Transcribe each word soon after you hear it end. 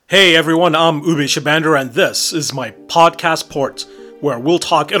Hey everyone, I'm Ube Shabander and this is my podcast port, where we'll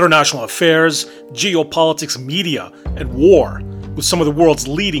talk international affairs, geopolitics, media, and war with some of the world's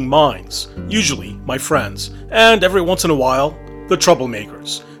leading minds, usually my friends, and every once in a while, the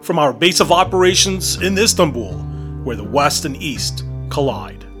troublemakers, from our base of operations in Istanbul, where the West and East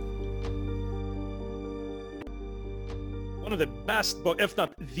collide. One of the best books, if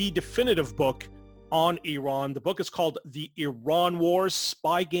not the definitive book, on Iran. The book is called The Iran Wars,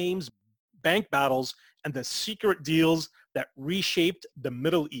 Spy Games, Bank Battles, and the Secret Deals That Reshaped the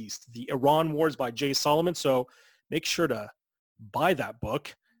Middle East. The Iran Wars by Jay Solomon. So make sure to buy that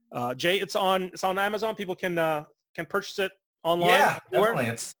book. Jay, it's on Amazon. People can purchase it online. Yeah, definitely.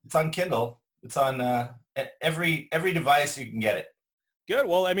 It's on Kindle. It's on every device you can get it. Good.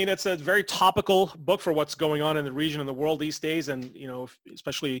 Well, I mean, it's a very topical book for what's going on in the region and the world these days, and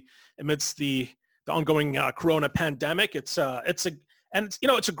especially amidst the ongoing corona pandemic. It's a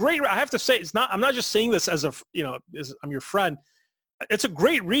great, I have to say, I'm not just saying this as I'm your friend. It's a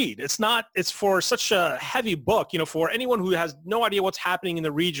great read. It's for such a heavy book, for anyone who has no idea what's happening in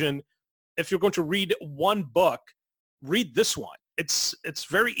the region. If you're going to read one book, read this one. It's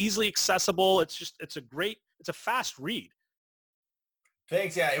very easily accessible. It's a fast read.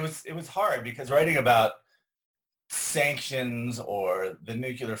 Thanks. Yeah, it was hard because writing about sanctions or the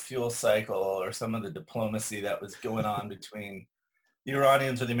nuclear fuel cycle or some of the diplomacy that was going on between the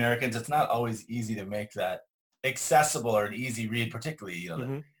Iranians or the Americans, it's not always easy to make that accessible or an easy read, particularly,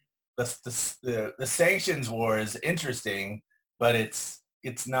 the sanctions war is interesting, but it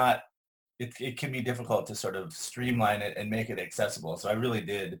can be difficult to sort of streamline it and make it accessible. So I really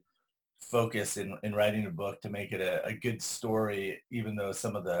did focus in writing a book to make it a good story, even though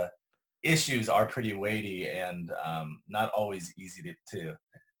some of the issues are pretty weighty and not always easy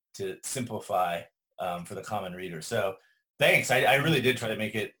to simplify for the common reader. So thanks. I really did try to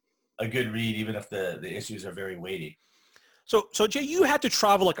make it a good read, even if the issues are very weighty. So Jay, you had to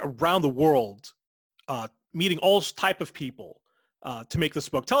travel around the world, meeting all type of people to make this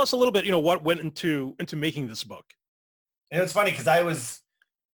book. Tell us a little bit, what went into making this book. And it's funny because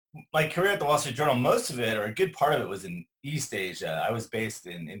my career at the Wall Street Journal, most of it, or a good part of it, was in East Asia. I was based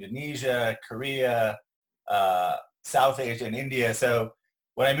in Indonesia, Korea, South Asia, and India. So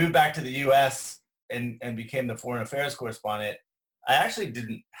when I moved back to the U.S. and became the foreign affairs correspondent, I actually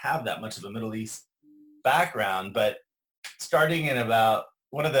didn't have that much of a Middle East background. But starting in about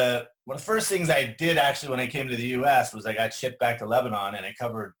one of the first things I did actually when I came to the U.S. was I got shipped back to Lebanon, and I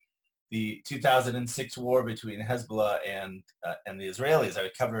covered the 2006 war between Hezbollah and the Israelis. I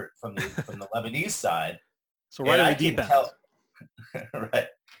would cover it from the Lebanese side. So right in the deep end. Right.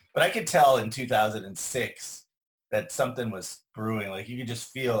 But I could tell in 2006 that something was brewing. Like you could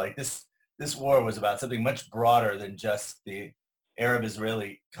just feel like this war was about something much broader than just the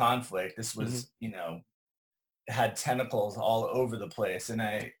Arab-Israeli conflict. This was, had tentacles all over the place. And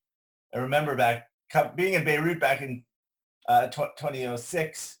I remember being in Beirut back in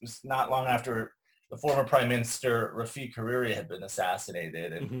 2006, was not long after the former Prime Minister Rafiq Hariri had been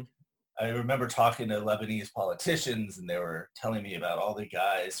assassinated. And I remember talking to Lebanese politicians, and they were telling me about all the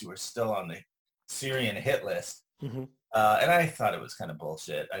guys who were still on the Syrian hit list. And I thought it was kind of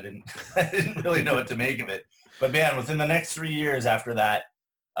bullshit. I didn't really know what to make of it. But man, within the next 3 years after that,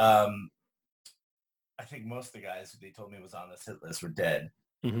 I think most of the guys who they told me was on this hit list were dead.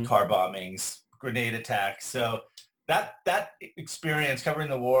 Car bombings, grenade attacks. So that experience covering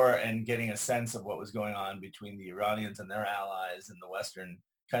the war and getting a sense of what was going on between the Iranians and their allies and the Western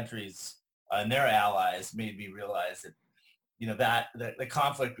countries and their allies made me realize that, that the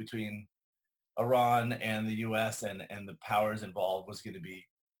conflict between Iran and the U.S. and the powers involved was going to be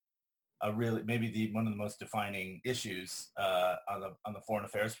one of the most defining issues on the foreign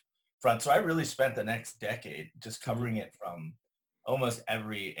affairs front. So I really spent the next decade just covering it from almost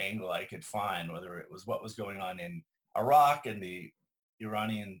every angle I could find, whether it was what was going on in Iraq and the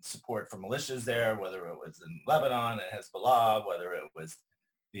Iranian support for militias there, whether it was in Lebanon and Hezbollah, whether it was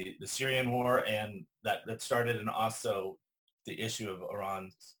the Syrian war, and that started, and also the issue of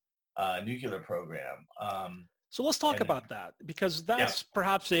Iran's nuclear program. So let's talk about that, because that's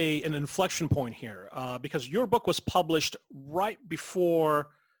perhaps an inflection point here, because your book was published right before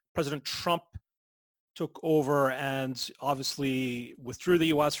President Trump took over and obviously withdrew the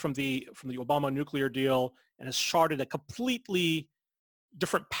U.S. from the Obama nuclear deal and has charted a completely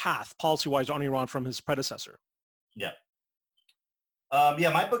different path policy-wise on Iran from his predecessor. Yeah.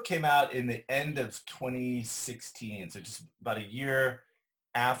 My book came out in the end of 2016, so just about a year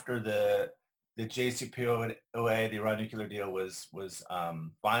after the JCPOA, the Iran nuclear deal, was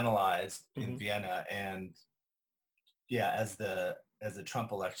finalized in Vienna, and as the as the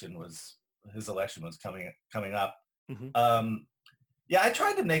Trump election his election was coming up. Mm-hmm. Yeah, I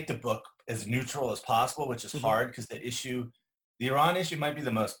tried to make the book as neutral as possible, which is hard because the Iran issue might be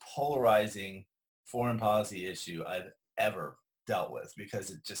the most polarizing foreign policy issue I've ever dealt with,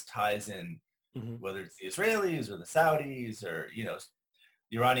 because it just ties in, whether it's the Israelis or the Saudis or,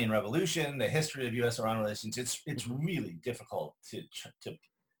 the Iranian Revolution, the history of U.S.-Iran relations. It's really difficult to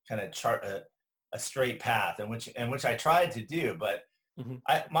kind of chart a straight path, and which I tried to do. But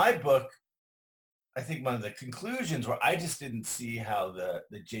my book, I think one of the conclusions were I just didn't see how the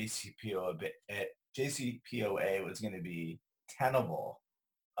JCPOA was going to be tenable,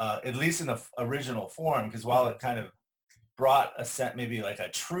 at least in the original form, because while it kind of brought maybe like a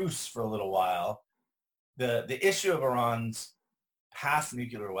truce for a little while, the issue of Iran's past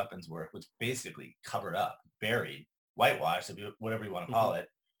nuclear weapons work was basically covered up, buried, whitewashed, whatever you want to call it.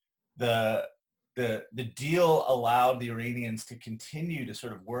 The deal allowed the Iranians to continue to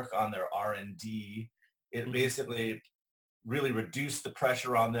sort of work on their R&D. It basically really reduced the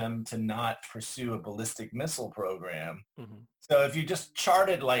pressure on them to not pursue a ballistic missile program. So if you just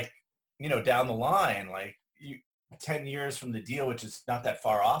charted down the line, 10 years from the deal, which is not that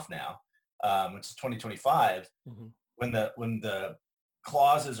far off now, which is 2025, when the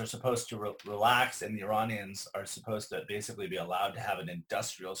clauses are supposed to relax and the Iranians are supposed to basically be allowed to have an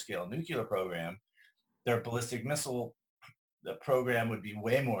industrial scale nuclear program, their ballistic missile program would be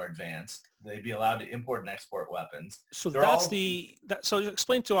way more advanced. They'd be allowed to import and export weapons. So so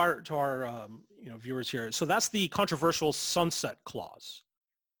explain to our viewers here. So that's the controversial sunset clause.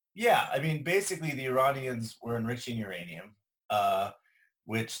 Yeah, I mean, basically the Iranians were enriching uranium,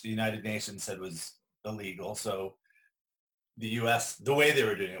 which the United Nations said was illegal. So the U.S., the way they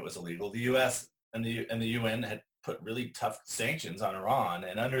were doing it was illegal. The U.S. and the UN had put really tough sanctions on Iran,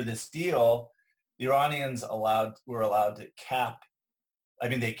 and under this deal, the Iranians were allowed to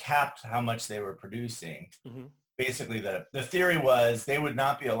they capped how much they were producing. Basically, the theory was they would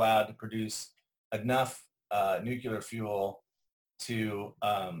not be allowed to produce enough nuclear fuel to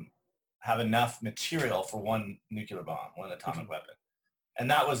have enough material for one nuclear bomb, one atomic weapon. And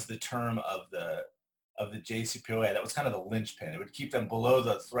that was the term of the JCPOA. That was kind of the linchpin. It would keep them below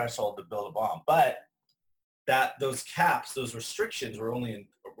the threshold to build a bomb. But those caps, those restrictions were going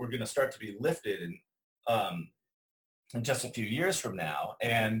to start to be lifted in just a few years from now.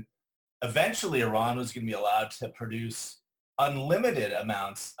 And eventually Iran was going to be allowed to produce unlimited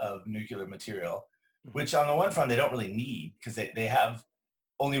amounts of nuclear material, which on the one front they don't really need, because they have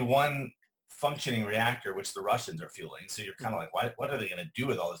only one functioning reactor, which the Russians are fueling. So you're kind of like, what are they going to do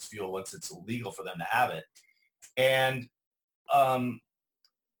with all this fuel once it's illegal for them to have it? And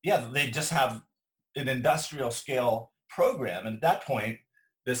they just have an industrial scale program. And at that point,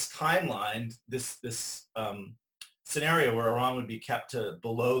 this timeline, this scenario where Iran would be kept to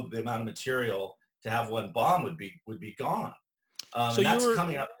below the amount of material to have one bomb would be gone. So that's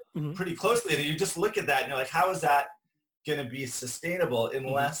coming up pretty closely. And you just look at that and you're like, how is that going to be sustainable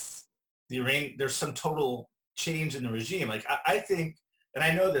unless there's some total change in the regime? Like I think, and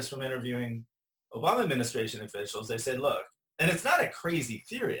I know this from interviewing Obama administration officials, they said, look, and it's not a crazy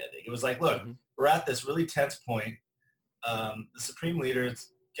theory, I think. It was like, look, we're at this really tense point. The supreme leader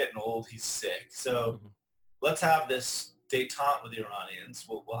is getting old. He's sick. So let's have this détente with the Iranians.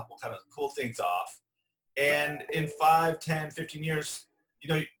 We'll kind of cool things off. And in 5, 10, 15 years,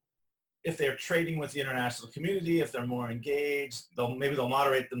 if they're trading with the international community, if they're more engaged, maybe they'll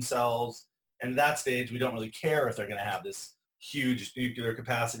moderate themselves. And at that stage, we don't really care if they're going to have this huge nuclear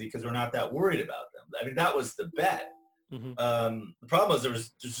capacity because we're not that worried about them. I mean, that was the bet. The problem is there's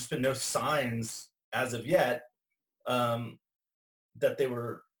just been no signs as of yet that they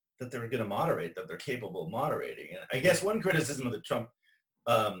were going to moderate, that they're capable of moderating. And I guess one criticism of the Trump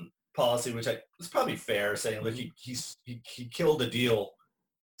policy, which was probably fair, saying, look, he killed a deal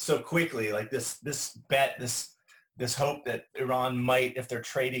so quickly, like this bet, this hope that Iran might, if they're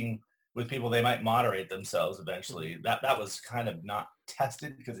trading with people, they might moderate themselves eventually. That was kind of not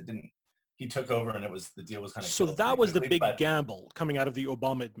tested because it didn't. He took over and the deal was kind of. So that was the big gamble coming out of the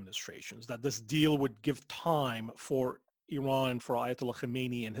Obama administrations, that this deal would give time for Iran, for Ayatollah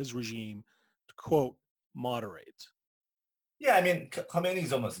Khamenei and his regime to, quote, moderate. Yeah, I mean,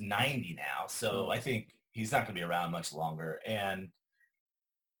 Khamenei's almost 90 now, so I think he's not going to be around much longer. And,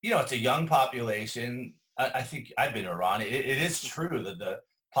 it's a young population. I think I've been to Iran. It is true that the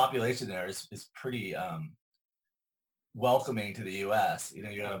population there is pretty welcoming to the U.S.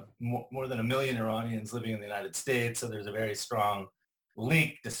 You have more than 1 million Iranians living in the United States, so there's a very strong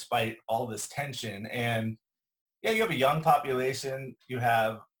link despite all this tension. And yeah, you have a young population. You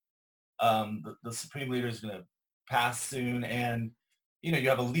have the supreme leader is going to pass soon, and you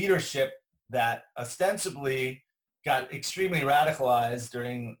have a leadership that ostensibly got extremely radicalized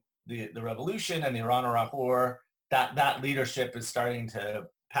during the revolution and the Iran-Iraq War. That leadership is starting to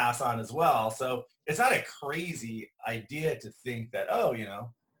pass on as well. So it's not a crazy idea to think that, oh,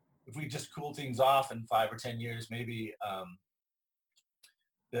 if we just cool things off in 5 or 10 years, maybe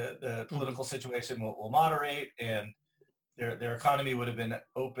the political situation will moderate and their economy would have been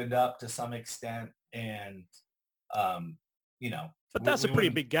opened up to some extent. And, But that's a pretty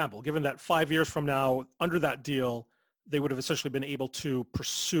big gamble, given that 5 years from now, under that deal, they would have essentially been able to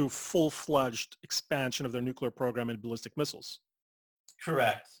pursue full-fledged expansion of their nuclear program and ballistic missiles.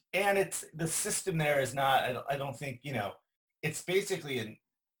 Correct. And it's the system there is not, I don't think, it's basically an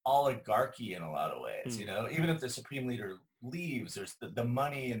oligarchy in a lot of ways, even if the supreme leader leaves, there's the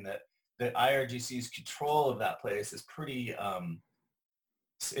money and the IRGC's control of that place is pretty,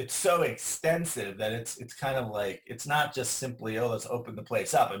 it's so extensive that it's kind of like, it's not just simply, oh, let's open the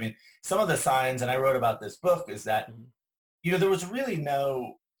place up. I mean, some of the signs, and I wrote about this book, is that, there was really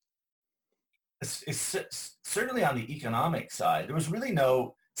no, it's certainly on the economic side, there was really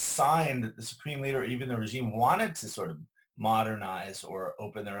no sign that the supreme leader or even the regime wanted to sort of modernize or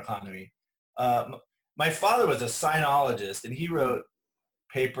open their economy. My father was a sinologist, and he wrote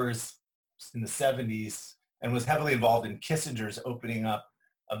papers in the 70s and was heavily involved in Kissinger's opening up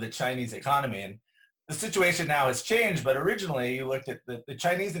of the Chinese economy. And the situation now has changed, but originally you looked at the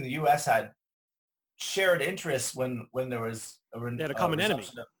Chinese and the U.S. had shared interests when there was they had a common enemy.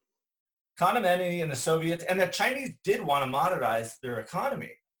 Common enemy in the Soviets, and the Chinese did want to modernize their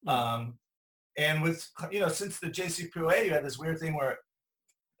economy. And with, since the JCPOA, you had this weird thing where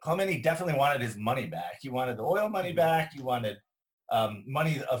Khomeini definitely wanted his money back. He wanted the oil money back. He wanted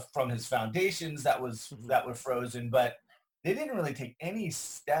money from his foundations that were frozen, but they didn't really take any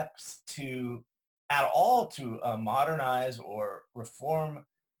steps at all to modernize or reform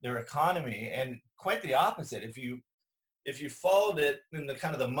their economy. And quite the opposite. If you followed it in the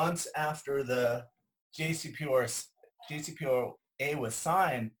kind of the months after the JCPOA was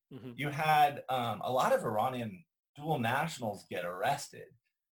signed, you had a lot of Iranian dual nationals get arrested.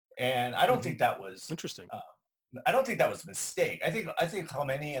 And I don't think that was interesting. I don't think that was a mistake. I think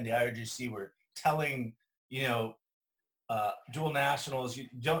Khomeini and the IRGC were telling, dual nationals, you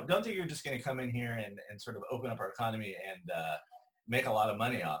don't think you're just going to come in here and sort of open up our economy and make a lot of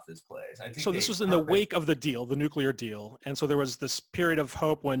money off this place. I think so. This was in the wake of the deal, the nuclear deal, and so there was this period of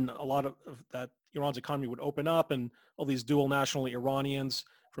hope when a lot of that Iran's economy would open up, and all these dual national Iranians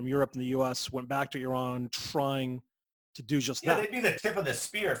from Europe and the U.S. went back to Iran trying to do just that. Yeah, they'd be the tip of the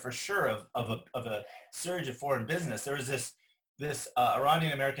spear for sure of a surge of foreign business. There was this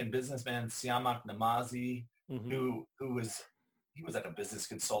Iranian American businessman, Siamak Namazi, who was like a business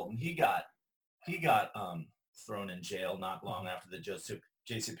consultant. He got thrown in jail not long after the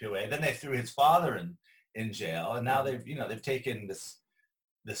JCPOA. Then they threw his father in jail, and now they've taken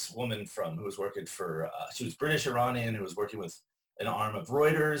this woman who was working for she was British Iranian who was working with an arm of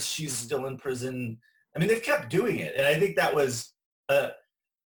Reuters. She's still in prison. I mean, they've kept doing it, and I think that was they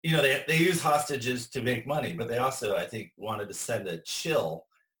use hostages to make money, but they also, I think, wanted to send a chill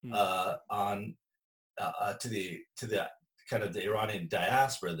on to the kind of the Iranian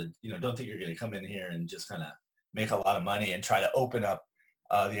diaspora that don't think you're going to come in here and just kind of make a lot of money and try to open up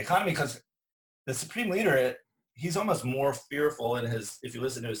the economy, because the supreme leader, he's almost more fearful in if you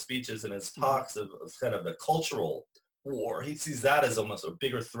listen to his speeches and his talks of kind of the cultural war. He sees that as almost a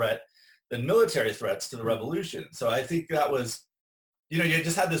bigger threat than military threats to the revolution. So I think that was, you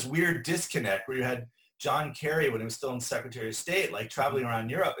just had this weird disconnect where you had John Kerry, when he was still in Secretary of State, like traveling around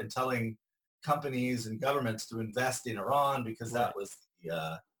Europe and telling companies and governments to invest in Iran because that was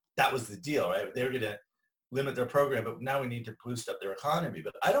the deal, right? They were going to limit their program, but now we need to boost up their economy.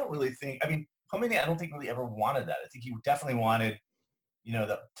 But I don't really think, Khomeini, I don't think really ever wanted that. I think he definitely wanted,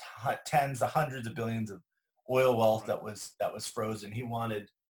 the tens, the hundreds of billions of oil wealth that was frozen. He wanted,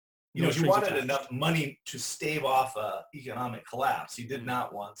 he wanted enough money to stave off economic collapse. He did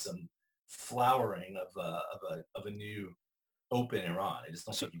not want some flowering of a new open Iran. I just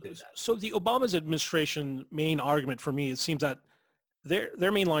don't think he did that. So the Obama's administration main argument for me, it seems that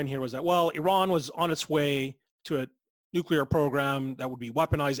their main line here was that, well, Iran was on its way to a nuclear program that would be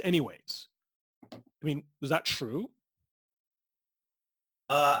weaponized anyways. I mean, was that true?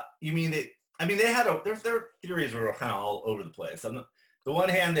 You mean they had their theories were kind of all over the place. On the one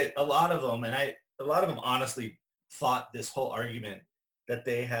hand, that a lot of them honestly thought this whole argument that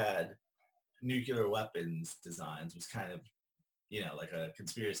they had nuclear weapons designs was kind of, like a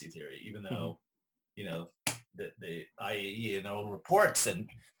conspiracy theory, even though, the IAEA reports and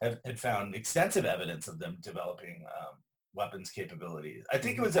had found extensive evidence of them developing weapons capabilities. I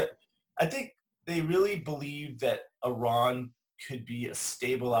think they really believed that Iran could be a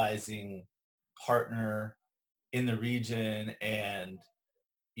stabilizing partner in the region, and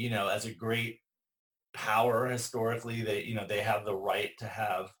as a great power historically, they have the right to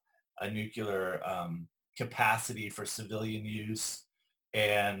have a nuclear capacity for civilian use.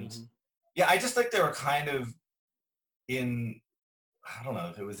 And yeah, I just think they were kind of I don't know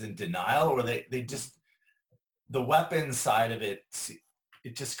if it was in denial, or they just, the weapons side of it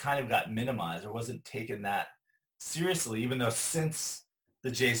just kind of got minimized or wasn't taken that seriously, even though since the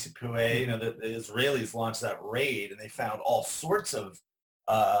JCPOA, the Israelis launched that raid and they found all sorts of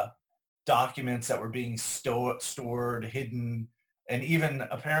documents that were being stored, hidden, and even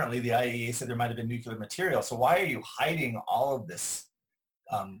apparently the IAEA said there might have been nuclear material. So why are you hiding all of this,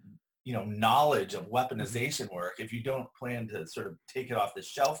 knowledge of weaponization work if you don't plan to sort of take it off the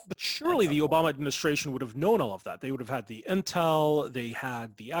shelf? But surely the Obama administration would have known all of that. They would have had the intel, they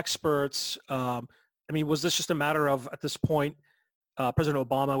had the experts. Was this just a matter of, at this point, President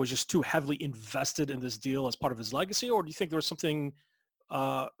Obama was just too heavily invested in this deal as part of his legacy, or do you think there was something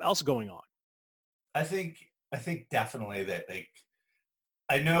else going on? I think definitely that,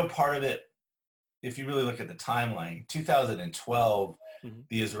 I know part of it, if you really look at the timeline, 2012,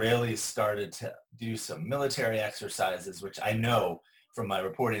 the Israelis started to do some military exercises, which I know from my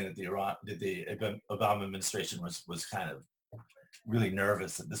reporting that the Obama administration was kind of really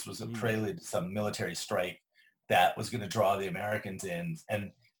nervous that this was a prelude to some military strike that was going to draw the Americans in. And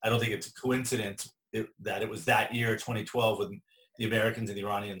I don't think it's a coincidence that it was that year, 2012, when the Americans and the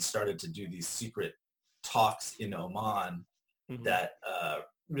Iranians started to do these secret talks in Oman that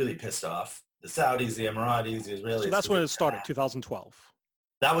really pissed off the Saudis, the Emiratis, the Israelis. So that's when it started, 2012.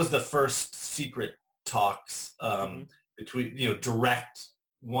 That was the first secret talks between, direct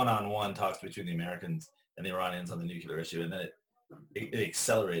one-on-one talks between the Americans and the Iranians on the nuclear issue. And then it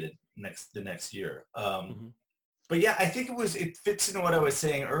accelerated the next year. But yeah, I think it fits into what I was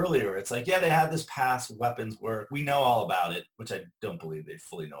saying earlier. It's like, yeah, they had this past weapons work. We know all about it, which I don't believe they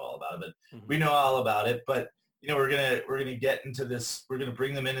fully know all about it, but we know all about it. But we're gonna get into this. We're gonna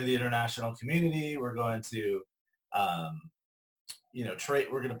bring them into the international community. We're going to, trade.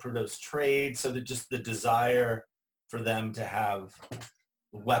 We're gonna produce trade, so that just the desire for them to have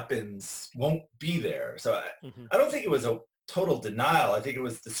weapons won't be there. So I don't think it was a total denial. I think it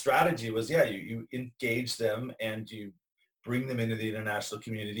was, the strategy was, you engage them and you bring them into the international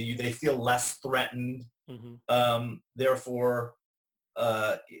community. They feel less threatened. Therefore,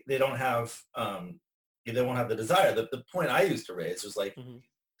 they don't have, they won't have the desire. The point I used to raise was like,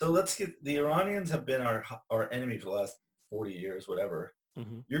 so let's get, the Iranians have been our enemy for the last 40 years, whatever.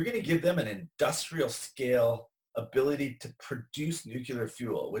 You're going to give them an industrial scale ability to produce nuclear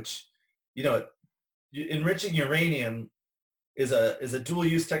fuel, which, enriching uranium is a dual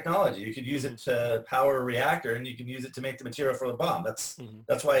use technology. You could use it to power a reactor, and you can use it to make the material for the bomb. That's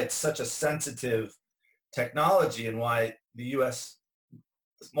why it's such a sensitive technology, and why the U.S.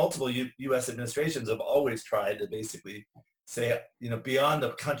 multiple U.S. administrations have always tried to basically say, beyond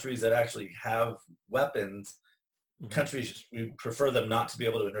the countries that actually have weapons, countries, we prefer them not to be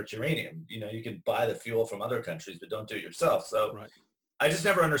able to enrich uranium. You can buy the fuel from other countries, but don't do it yourself. So I just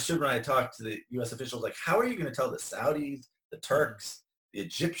never understood when I talked to the U.S. officials, like, how are you going to tell the Saudis, the Turks, the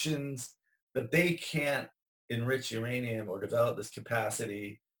Egyptians that they can't enrich uranium or develop this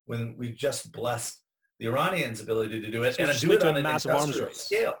capacity when we've just blessed the Iranians' ability to do it, and do it on a massive arms race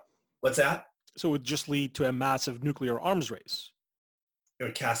scale? What's that? So it would just lead to a massive nuclear arms race. Or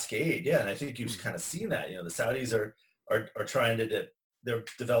cascade, yeah. And I think you've kind of seen that. The Saudis are trying to, they're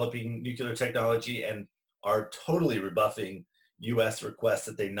developing nuclear technology and are totally rebuffing U.S. requests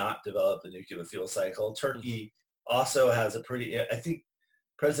that they not develop the nuclear fuel cycle. Turkey also has I think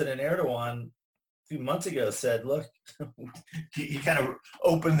President Erdogan a few months ago said, look, he kind of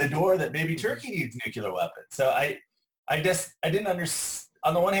opened the door that maybe Turkey needs nuclear weapons. So I didn't understand.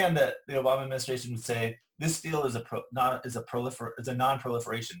 On the one hand, the Obama administration would say this deal is a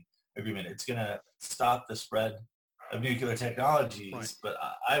non-proliferation agreement. It's going to stop the spread of nuclear technologies. But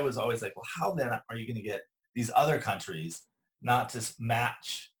I was always like, well, how then are you going to get these other countries not to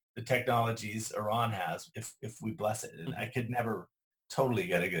match the technologies Iran has if we bless it? And I could never totally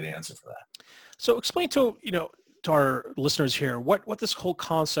get a good answer for that. So explain to our listeners here what this whole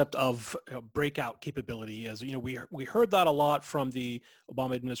concept of breakout capability is. We heard that a lot from the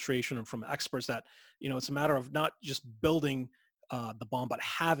Obama administration and from experts that it's a matter of not just building the bomb, but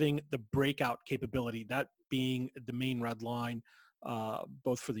having the breakout capability, that being the main red line,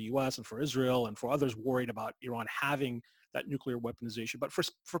 both for the U.S. and for Israel and for others worried about Iran having that nuclear weaponization. But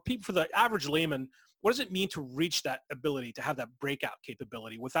for the average layman, what does it mean to reach that ability, to have that breakout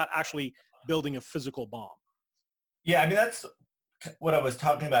capability without actually building a physical bomb? Yeah, I mean, that's what I was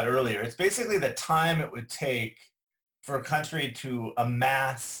talking about earlier. It's basically the time it would take for a country to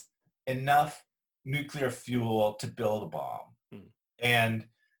amass enough nuclear fuel to build a bomb. And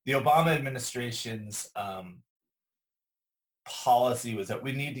the Obama administration's policy was that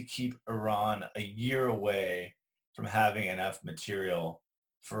we need to keep Iran a year away from having enough material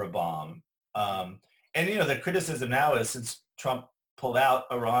for a bomb. And, the criticism now is, since Trump pulled out,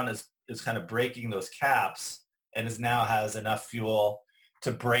 Iran is kind of breaking those caps and now has enough fuel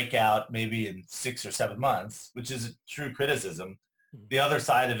to break out maybe in 6 or 7 months, which is a true criticism. The other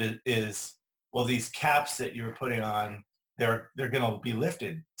side of it is, well, these caps that you were putting on, they're going to be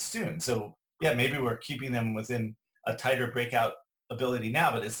lifted soon. So yeah, maybe we're keeping them within a tighter breakout ability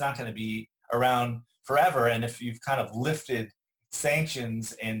now, but it's not going to be around forever. And if you've kind of lifted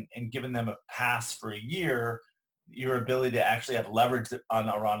sanctions and given them a pass for a year, your ability to actually have leverage on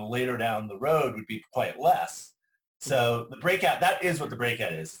Iran later down the road would be quite less. So the breakout, that is what the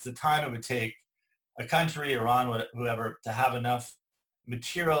breakout is. It's the time it would take a country, Iran, whoever, to have enough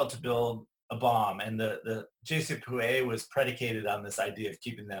material to build a bomb. And the JCPOA was predicated on this idea of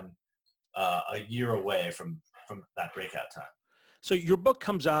keeping them a year away from that breakout time. So your book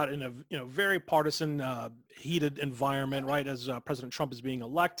comes out in a very partisan, heated environment, right, as President Trump is being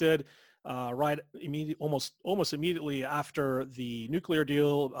elected, right, almost immediately after the nuclear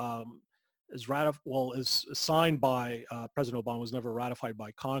deal is signed by President Obama, was never ratified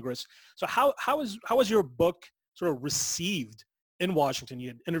by Congress. So how was your book sort of received in Washington? You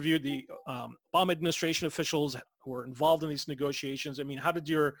had interviewed the Obama administration officials who were involved in these negotiations. I mean, how did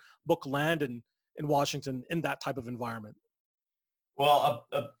your book land in Washington in that type of environment? Well,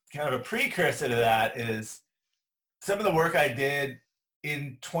 a kind of a precursor to that is some of the work I did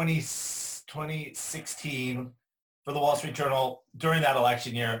in 2016 for the Wall Street Journal during that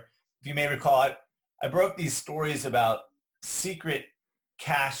election year. If you may recall it, I broke these stories about secret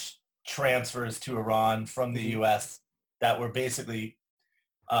cash transfers to Iran from the U.S. that were basically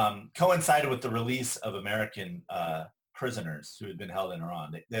coincided with the release of American prisoners who had been held in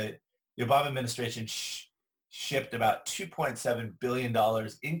Iran. The Obama administration shipped about $2.7 billion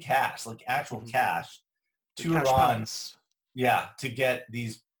in cash, like actual cash, to Iran. Balance. Yeah, to get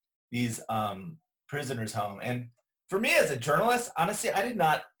these prisoners home. And for me as a journalist, honestly, I did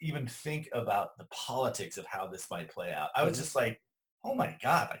not even think about the politics of how this might play out. I was just like, oh my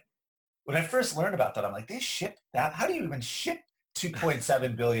God. Like, when I first learned about that, I'm like, they shipped that? How do you even ship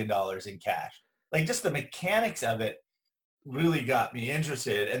 $2.7 billion in cash? Like, just the mechanics of it really got me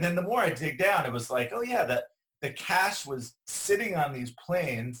interested. And then the more I dig down, it was like, oh yeah, the cash was sitting on these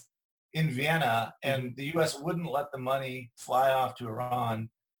planes in Vienna, and the U.S. wouldn't let the money fly off to Iran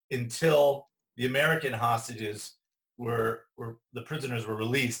until the American hostages the prisoners were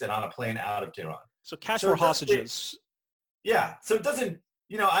released and on a plane out of Tehran. So cash for hostages. Yeah. So it doesn't,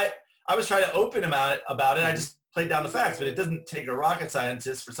 I was trying to open about it. I just played down the facts, but it doesn't take a rocket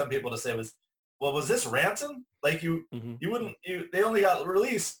scientist for some people to say was this ransom? Like they only got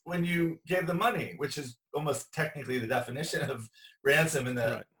released when you gave them money, which is almost technically the definition of ransom in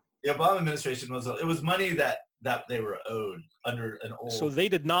the Obama administration it was money that they were owed under an old. So they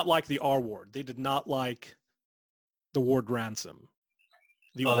did not like the R word. They did not like the word ransom.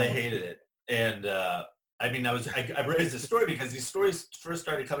 They hated it. And I raised this story because these stories first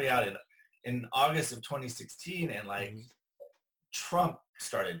started coming out in August of 2016, and Trump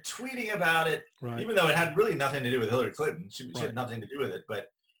started tweeting about it, even though it had really nothing to do with Hillary Clinton. She had nothing to do with it, but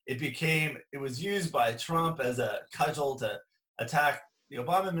it was used by Trump as a cudgel to attack the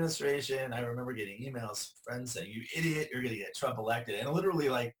Obama administration. I remember getting emails, friends saying, "You idiot, you're going to get Trump elected." And literally,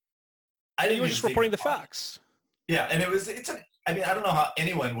 I didn't. You were just reporting the facts. Yeah, and I don't know how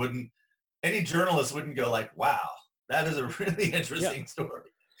any journalist wouldn't go like, wow, that is a really interesting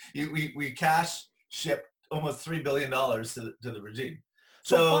story. We cash shipped almost $3 billion to the regime.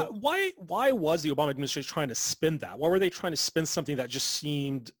 So why was the Obama administration trying to spin that? Why were they trying to spin something that just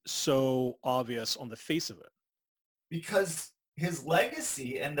seemed so obvious on the face of it? Because his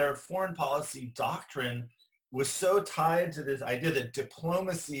legacy and their foreign policy doctrine was so tied to this idea that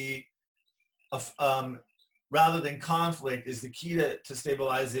diplomacy of rather than conflict is the key to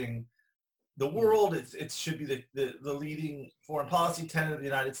stabilizing the world. It should be the leading foreign policy tenet of the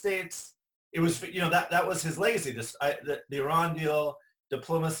United States. It was, that was his legacy. The Iran deal,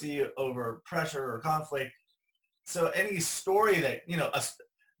 diplomacy over pressure or conflict. So any story that,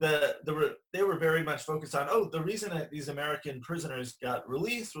 they were very much focused on, the reason that these American prisoners got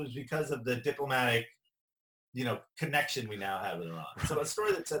released was because of the diplomatic connection we now have with Iran. So a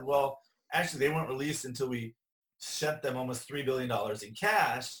story that said, well, actually they weren't released until we sent them almost $3 billion in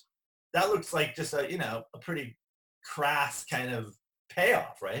cash. That looks like just a pretty crass kind of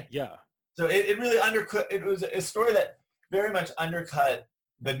payoff, right? Yeah. So it really undercut, it was a story that very much undercut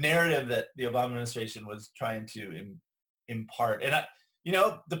the narrative that the Obama administration was trying to impart. And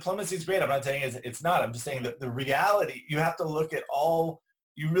diplomacy is great. I'm not saying it's not. I'm just saying that the reality, you have to look at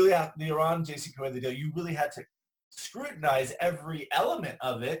you really have, the Iran JCPOA, the deal, you really had to scrutinize every element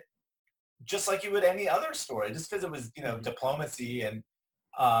of it, just like you would any other story. Just because it was, diplomacy and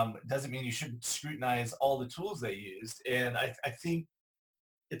doesn't mean you shouldn't scrutinize all the tools they used. And I think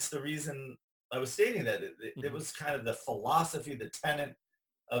it's the reason I was stating that it was kind of the philosophy, the tenet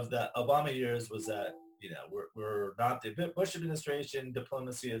of the Obama years was that, we're not the Bush administration.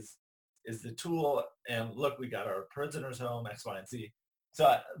 Diplomacy is the tool. And look, we got our prisoners home, X, Y, and Z.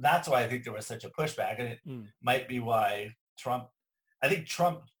 So that's why I think there was such a pushback. And it might be why I think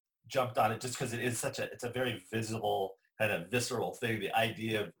Trump jumped on it just because it's a very visible, kind of visceral thing. The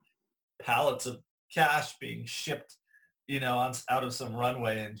idea of pallets of cash being shipped, out of some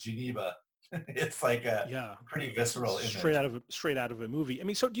runway in Geneva. It's like a pretty visceral image. Straight out of a movie. I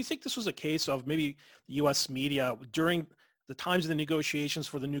mean, so do you think this was a case of maybe the U.S. media during the times of the negotiations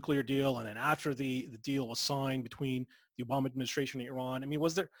for the nuclear deal and then after the deal was signed between the Obama administration and Iran? I mean,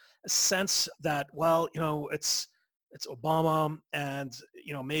 was there a sense that, well, it's Obama and,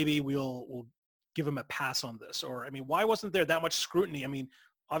 maybe we'll give him a pass on this? Or, I mean, why wasn't there that much scrutiny? I mean,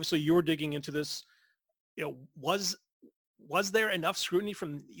 obviously you were digging into this, was there enough scrutiny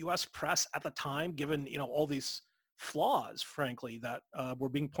from the U.S. press at the time, given, all these flaws, frankly, that were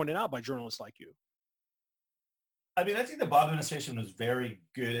being pointed out by journalists like you? I mean, I think the Obama administration was very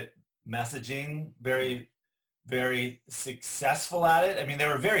good at messaging, very, very successful at it. I mean, they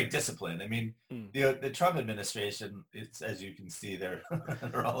were very disciplined. I mean, the Trump administration, it's, as you can see, they're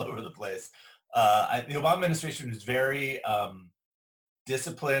all over the place. The Obama administration was very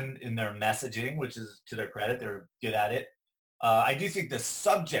disciplined in their messaging, which is to their credit. They're good at it. I do think the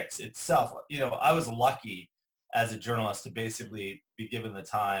subjects itself, I was lucky as a journalist to basically be given the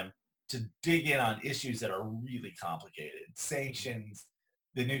time to dig in on issues that are really complicated. Sanctions,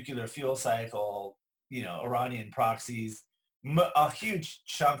 the nuclear fuel cycle, Iranian proxies. A huge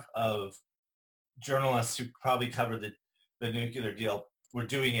chunk of journalists who probably covered the nuclear deal were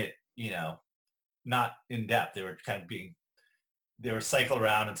doing it, not in depth. They were kind of they were cycled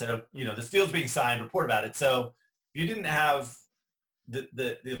around and said, this deal's being signed, report about it. So if you didn't have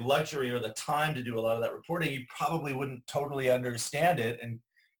the luxury or the time to do a lot of that reporting, you probably wouldn't totally understand it and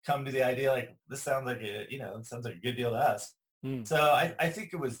come to the idea like, this sounds like it sounds like a good deal to us. So I think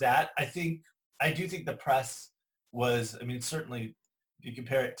it was that. I do think the press was, I mean, certainly if you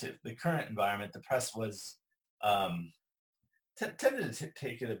compare it to the current environment, the press was tended to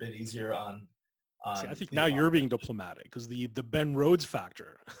take it a bit easier on See, I think now you're being diplomatic because the Ben Rhodes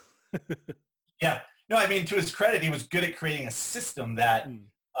factor. Yeah. No, I mean, to his credit, he was good at creating a system that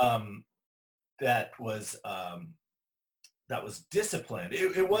that was disciplined.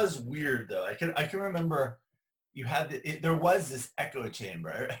 It was weird though. I can remember you had there was this echo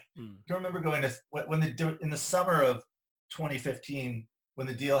chamber. I can remember going to when in the summer of 2015 when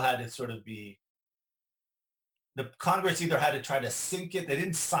the deal had to sort of be. The Congress either had to try to sink it. They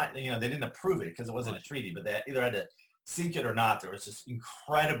didn't sign, they didn't approve it because it wasn't a treaty, but they either had to sink it or not. There was just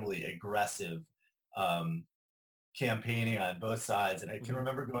incredibly aggressive campaigning on both sides. And I can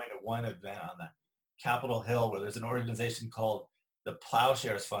remember going to one event on the Capitol Hill where there's an organization called the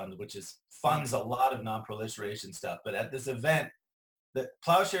Plowshares Fund, which funds a lot of non-proliferation stuff. But at this event, the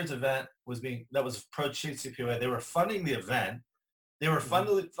Plowshares event that was pro-CPOA. They were funding the event. They were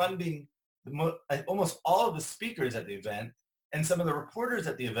funding almost all of the speakers at the event, and some of the reporters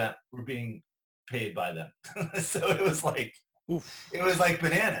at the event were being paid by them. So it was like, it was like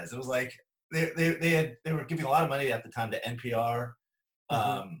bananas. It was like they were giving a lot of money at the time to NPR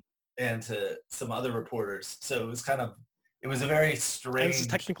and to some other reporters. So it was a very strange. And this is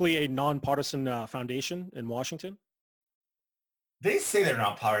technically a nonpartisan foundation in Washington. They say they're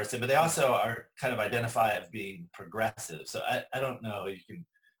nonpartisan, but they also are kind of identify as being progressive. So I don't know. You can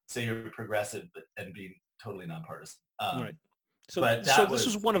say you're progressive and be totally nonpartisan. Right. So this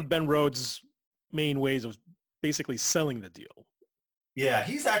was one of Ben Rhodes' main ways of basically selling the deal. Yeah,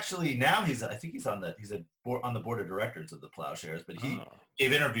 he's actually I think he's on the board of directors of the Plowshares, but he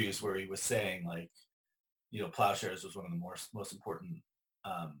gave interviews where he was saying like, Plowshares was one of the most important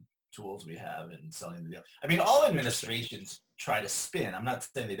tools we have in selling the deal. I mean, all administrations try to spin. I'm not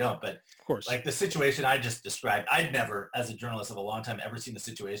saying they don't, but of course, like the situation I just described, I'd never, as a journalist of a long time, ever seen a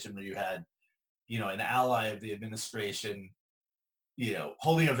situation where you had, an ally of the administration,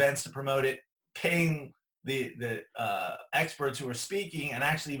 holding events to promote it, paying the experts who were speaking, and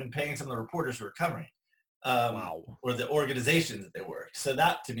actually even paying some of the reporters who were covering Wow. or the organizations that they were. So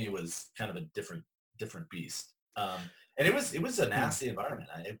that to me was kind of a different beast. And it was a nasty environment.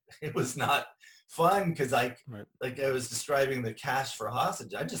 It was not fun because like I was describing the cash for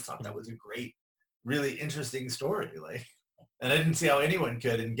hostage. I just thought that was a great, really interesting story. Like, and I didn't see how anyone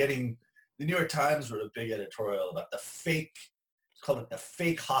could. And getting the New York Times wrote a big editorial about the fake, called it the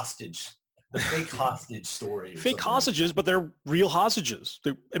fake hostage story. Fake hostages, but they're real hostages.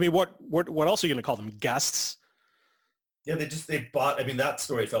 I mean, what else are you going to call them? Guests? Yeah, they bought. I mean, that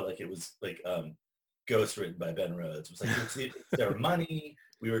story felt like it was like ghostwritten by Ben Rhodes. It was like it's their money.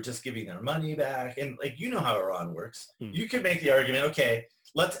 We were just giving their money back, and like how Iran works. You could make the argument, okay,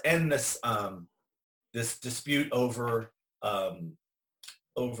 let's end this this dispute over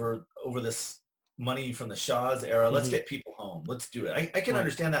this money from the Shah's era. Let's get people home. Let's do it. I can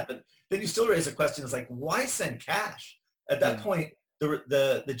understand that, but then you still raise a question. It's like, why send cash? At that point,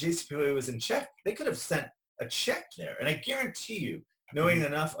 the JCPOA was in check. They could have sent a check there, and I guarantee you, knowing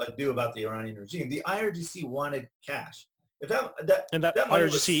enough ado about the Iranian regime, the IRGC wanted cash. If that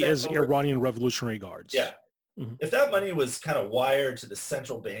IRGC is Iranian Revolutionary Guards. Yeah. If that money was kind of wired to the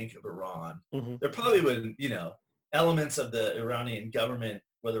central bank of Iran, there probably would, elements of the Iranian government,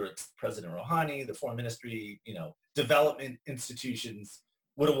 whether it's President Rouhani, the foreign ministry, development institutions,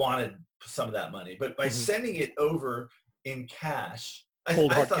 would have wanted some of that money. But by sending it over in cash,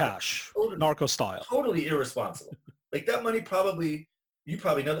 cold hard cash, narco style, totally irresponsible. Like that money you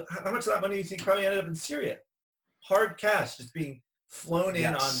probably know how much of that money you think probably ended up in Syria. Hard cash just being flown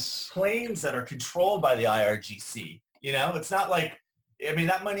in on planes that are controlled by the IRGC. It's not like, I mean,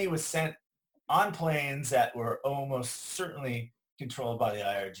 that money was sent on planes that were almost certainly controlled by the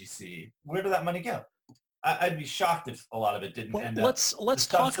IRGC. Where did that money go? I'd be shocked if a lot of it didn't end up. Let's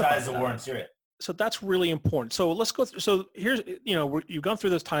talk about the war in Syria. So that's really important. So let's go through. So here's, you've gone through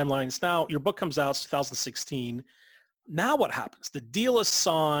those timelines. Now your book comes out 2016. Now what happens? The deal is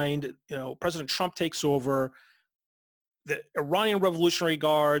signed. President Trump takes over. The Iranian Revolutionary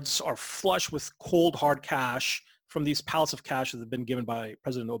Guards are flush with cold, hard cash from these pallets of cash that have been given by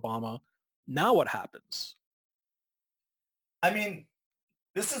President Obama. Now what happens? I mean,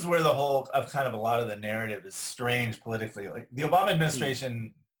 this is where the whole of kind of a lot of the narrative is strange politically. Like the Obama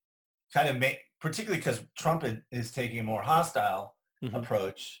administration kind of particularly because Trump is taking a more hostile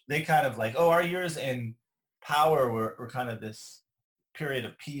approach, they kind of like, our years in power were kind of this period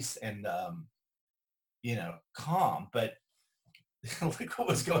of peace and calm. But look what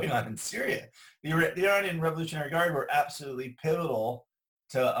was going on in Syria. The Iranian Revolutionary Guard were absolutely pivotal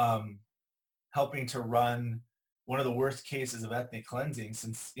to helping to run one of the worst cases of ethnic cleansing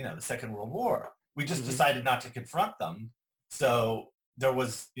since the Second World War. We just decided not to confront them, so there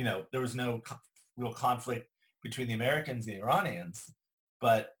was no real conflict between the Americans and the Iranians.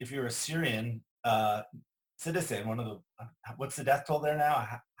 But if you're a Syrian citizen, what's the death toll there now?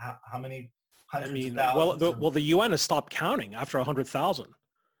 How many hundreds of thousands? Well, the UN has stopped counting after 100,000.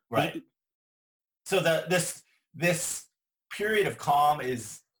 Right. So this period of calm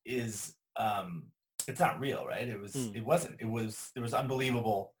is it's not real, right? It wasn't. There was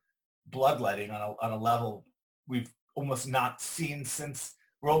unbelievable bloodletting on a level we've almost not seen since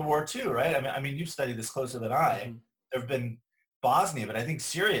World War II, right? I mean, you've studied this closer than I. There have been Bosnia, but I think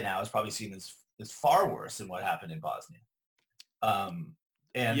Syria now is probably seen as far worse than what happened in Bosnia.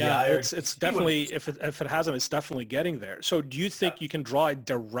 It's definitely, if it hasn't, it's definitely getting there. So do you think you can draw a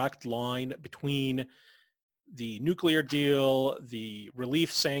direct line between the nuclear deal, the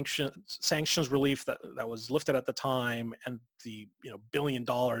relief sanctions relief that was lifted at the time, and the $1 billion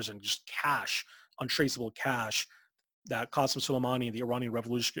in just cash, untraceable cash that Qasem Soleimani and the Iranian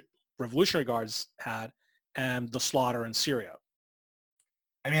Revolutionary Guards had, and the slaughter in Syria?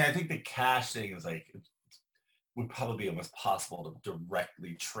 I mean, I think the cash thing is like, it would probably be almost possible to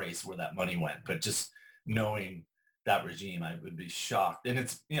directly trace where that money went. But just knowing that regime, I would be shocked. And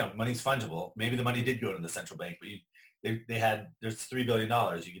it's, money's fungible. Maybe the money did go to the central bank, but there's $3 billion.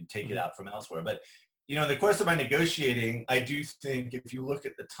 You can take it out from elsewhere. But, in the course of my negotiating, I do think if you look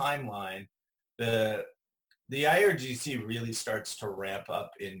at the timeline, the IRGC really starts to ramp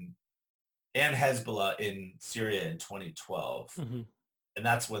up and Hezbollah in Syria in 2012. And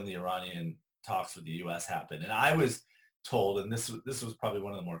that's when the Iranian talks with the U.S. happened. And I was told, and this was probably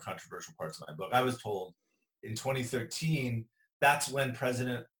one of the more controversial parts of my book, I was told in 2013, that's when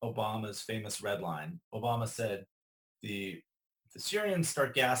President Obama's famous red line, Obama said, the Syrians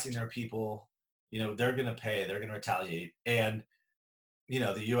start gassing their people, they're going to pay, they're going to retaliate. And,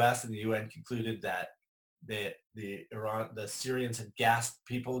 the U.S. and the UN concluded that the Syrians had gassed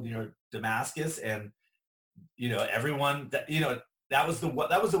people near Damascus, and everyone that was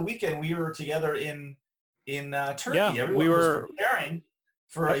the weekend we were together in Turkey. Yeah, Everyone was preparing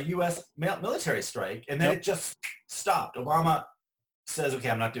for a U.S. military strike, and then it just stopped. Obama says, "Okay,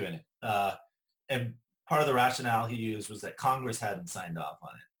 I'm not doing it," and part of the rationale he used was that Congress hadn't signed off on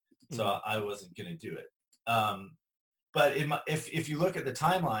it, so I wasn't going to do it. But if you look at the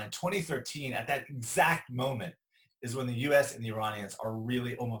timeline, 2013, at that exact moment, is when the U.S. and the Iranians are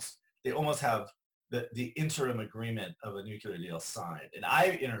really almost have the interim agreement of a nuclear deal signed. And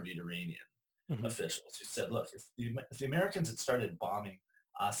I interviewed Iranian officials who said, look, if the Americans had started bombing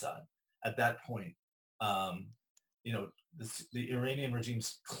Assad at that point, the Iranian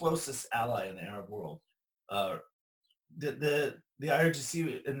regime's closest ally in the Arab world, the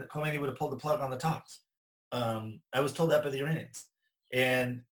IRGC and Khomeini would have pulled the plug on the talks. I was told that by the Iranians,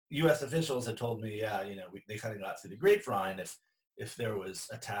 and U.S. officials had told me, they kind of got through the grapevine if there was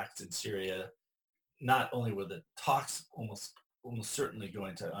attacks in Syria. Not only were the talks almost certainly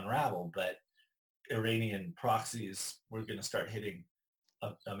going to unravel, but Iranian proxies were going to start hitting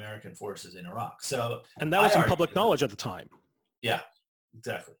American forces in Iraq. And that was in public knowledge at the time. Yeah,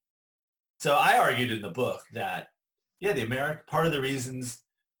 exactly. So I argued in the book that, part of the reasons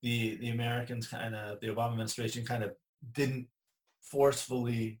the Americans the Obama administration kind of didn't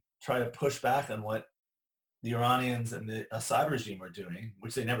forcefully try to push back on what the Iranians and the Assad regime were doing,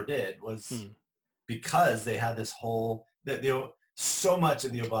 which they never did, was because they had this so much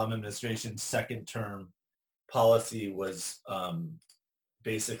of the Obama administration's second term policy was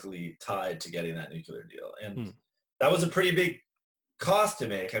basically tied to getting that nuclear deal. And that was a pretty big cost to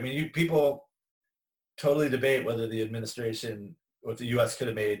make. I mean, people totally debate whether the administration or the U.S. could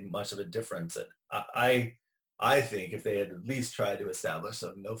have made much of a difference. And I think if they had at least tried to establish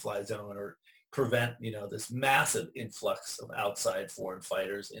a no-fly zone or prevent, this massive influx of outside foreign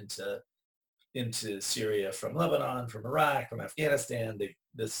fighters into Syria from Lebanon, from Iraq, from Afghanistan, they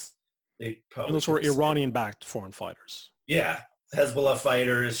probably... And those were Iranian-backed foreign fighters. Yeah, Hezbollah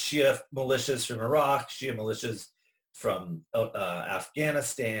fighters, Shia militias from Iraq, Shia militias from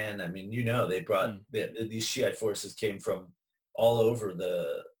Afghanistan. I mean, they brought these Shiite forces came from all over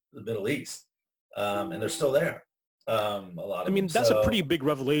the Middle East, and they're still there. A lot of them. That's a pretty big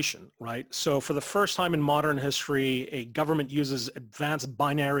revelation, right? So for the first time in modern history, a government uses advanced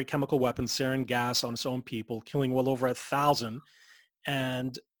binary chemical weapons, sarin gas, on its own people, killing well over 1,000.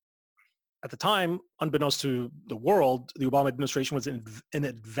 And at the time, unbeknownst to the world, the Obama administration was in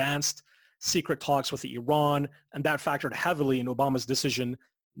advanced secret talks with Iran, and that factored heavily in Obama's decision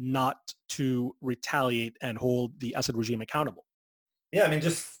not to retaliate and hold the Assad regime accountable. Yeah,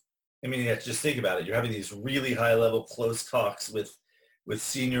 just think about it. You're having these really high-level, close talks with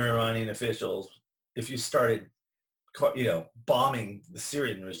senior Iranian officials. If you started, bombing the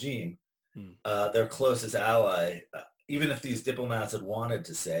Syrian regime, their closest ally, even if these diplomats had wanted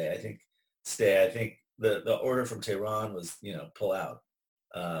to stay, I think the order from Tehran was, pull out.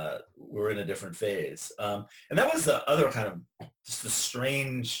 We're in a different phase. And that was the other kind of just the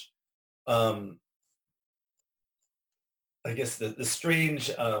strange, I guess the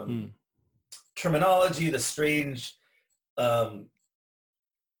strange terminology, the strange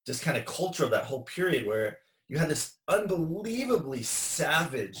just kind of culture of that whole period where you had this unbelievably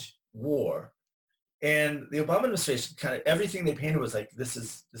savage war, and the Obama administration kind of everything they painted was like this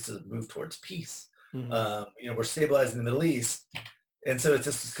is a move towards peace. We're stabilizing the Middle East, and so it's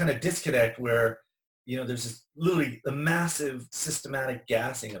this kind of disconnect where there's this literally a massive systematic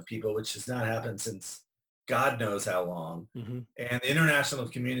gassing of people, which has not happened since God knows how long, and the international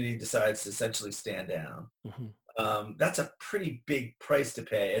community decides to essentially stand down. That's a pretty big price to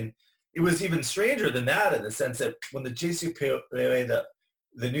pay, and it was even stranger than that in the sense that when the JCPOA,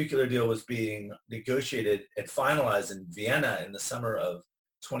 the nuclear deal was being negotiated and finalized in Vienna in the summer of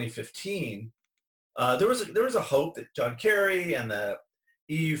 2015, there was a hope that John Kerry and the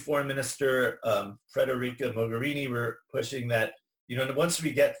EU Foreign Minister Federica Mogherini were pushing that once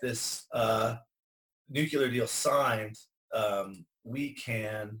we get this nuclear deal signed, we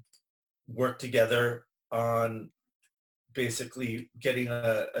can work together on basically getting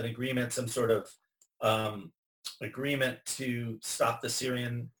an agreement, some sort of agreement to stop the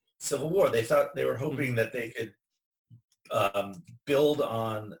Syrian civil war. They were hoping that they could build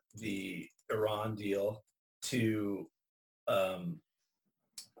on the Iran deal to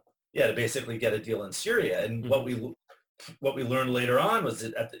basically get a deal in Syria. And what we learned later on was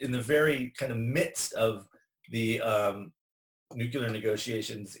that in the very kind of midst of the nuclear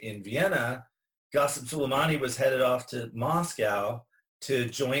negotiations in Vienna, Qasem Soleimani was headed off to Moscow to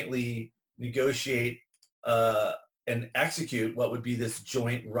jointly negotiate and execute what would be this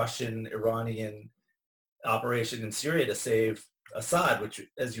joint Russian-Iranian operation in Syria to save Assad, which,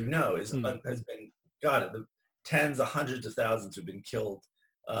 as you know, has been, God, the tens of hundreds of thousands have been killed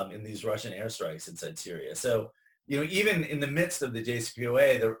in these Russian airstrikes inside Syria. So, even in the midst of the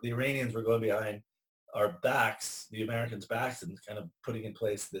JCPOA, the Iranians were going behind our backs, the Americans' backs, and kind of putting in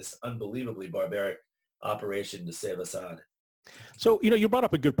place this unbelievably barbaric operation to save Assad. So, you brought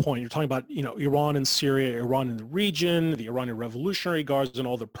up a good point. You're talking about, Iran and Syria, Iran in the region, the Iranian Revolutionary Guards and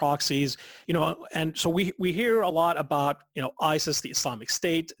all the proxies, and so we hear a lot about, ISIS, the Islamic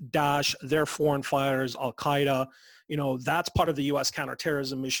State, Daesh, their foreign fighters, Al-Qaeda, that's part of the U.S.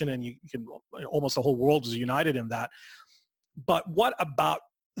 counterterrorism mission, and you can, almost the whole world is united in that. But what about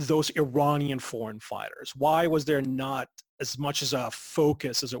those Iranian foreign fighters? Why was there not as much as a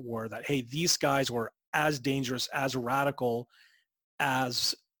focus, as it were, that, hey, these guys were as dangerous, as radical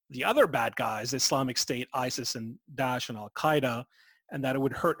as the other bad guys, the Islamic State, ISIS, and Daesh, and Al-Qaeda, and that it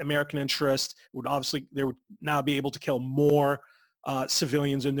would hurt American interest? They would now be able to kill more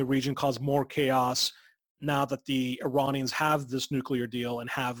civilians in the region, cause more chaos, now that the Iranians have this nuclear deal and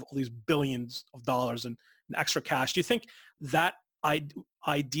have all these billions of dollars in extra cash. Do you think that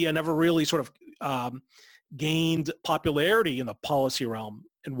idea never really sort of gained popularity in the policy realm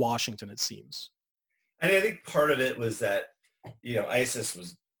in Washington, it seems? And I think part of it was that, ISIS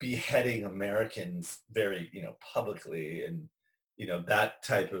was beheading Americans very, publicly, and, that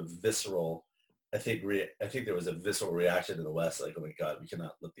type of visceral, I think there was a visceral reaction to the West, like, oh my God, we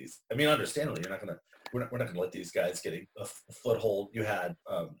cannot let these, understandably, we're not going to let these guys get a foothold. You had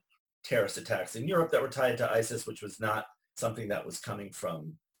terrorist attacks in Europe that were tied to ISIS, which was not something that was coming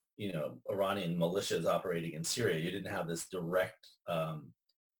from, Iranian militias operating in Syria. You didn't have this direct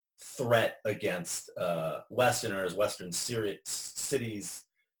threat against Westerners, Western cities.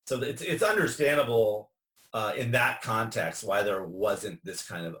 So it's understandable in that context why there wasn't this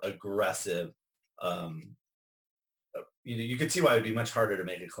kind of aggressive, you could see why it would be much harder to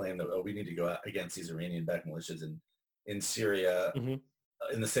make a claim that, we need to go out against these Iranian-backed militias in Syria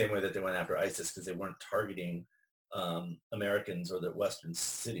in the same way that they went after ISIS, because they weren't targeting Americans or the Western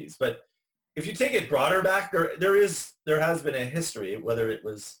cities. But if you take it broader back, there has been a history,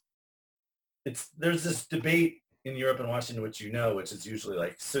 there's this debate in Europe and Washington, which which is usually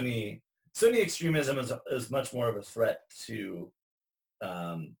like Sunni extremism is much more of a threat to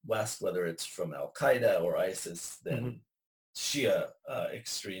West, whether it's from Al-Qaeda or ISIS, than Shia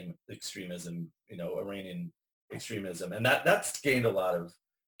extremism, Iranian extremism. And that's gained a lot of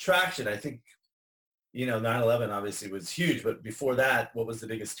traction. I think, 9/11 obviously was huge, but before that, what was the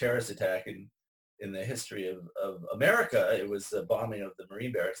biggest terrorist attack in the history of America? It was the bombing of the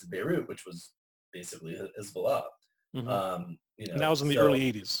Marine barracks in Beirut, which was basically Hezbollah. And that was in the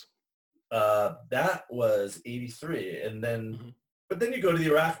early 80s. That was 83. And then, but then you go to the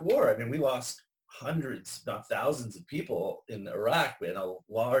Iraq War. We lost hundreds, not thousands of people in Iraq, and a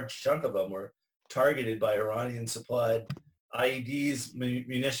large chunk of them were targeted by Iranian-supplied IEDs,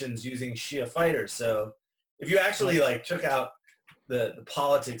 munitions using Shia fighters. So if you actually took out the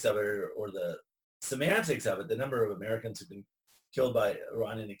politics of it or the semantics of it, the number of Americans who've been killed by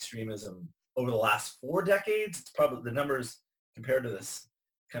Iranian extremism over the last 4 decades, it's probably, the numbers compared to this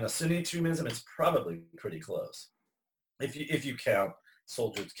kind of Sunni extremism, it's probably pretty close. If you count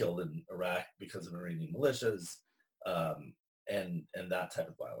soldiers killed in Iraq because of Iranian militias and that type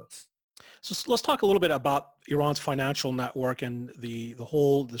of violence. So let's talk a little bit about Iran's financial network and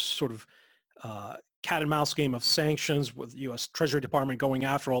this sort of cat and mouse game of sanctions, with the U.S. Treasury Department going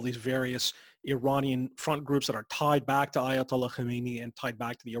after all these various Iranian front groups that are tied back to Ayatollah Khamenei and tied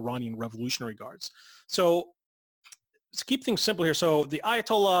back to the Iranian Revolutionary Guards. So to keep things simple here, so the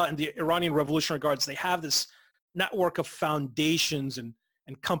Ayatollah and the Iranian Revolutionary Guards, they have this network of foundations and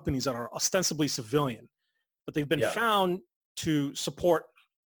companies that are ostensibly civilian, but they've been found to support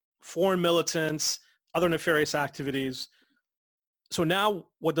foreign militants, other nefarious activities. So now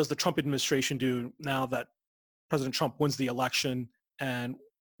what does the Trump administration do now that President Trump wins the election and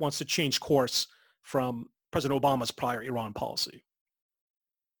wants to change course from President Obama's prior Iran policy?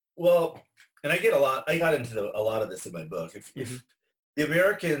 Well, and I got into a lot of this in my book. If the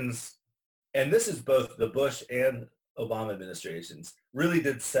Americans, and this is both the Bush and Obama administrations, really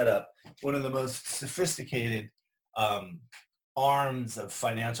did set up one of the most sophisticated arms of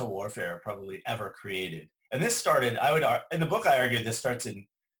financial warfare probably ever created. And this started, in the book I argued, this starts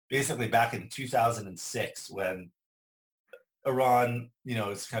basically back in 2006, when Iran,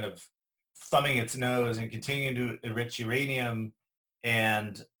 is kind of thumbing its nose and continuing to enrich uranium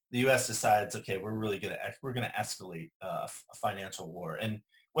and the U.S. decides, okay, we're going to escalate a financial war. And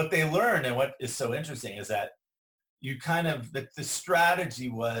what they learned, and what is so interesting, is that the strategy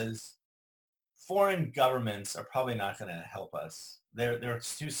was, foreign governments are probably not going to help us. They're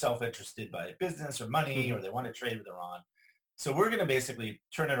too self-interested by business or money, or they want to trade with Iran. So we're going to basically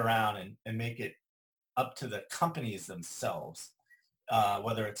turn it around and make it up to the companies themselves,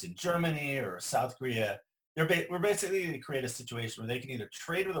 whether it's in Germany or South Korea. We're basically going to create a situation where they can either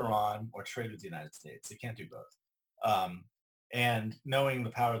trade with Iran or trade with the United States. They can't do both. And knowing the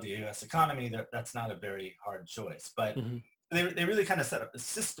power of the U.S. economy, that's not a very hard choice. But they really kind of set up a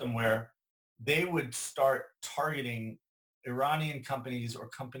system where they would start targeting Iranian companies or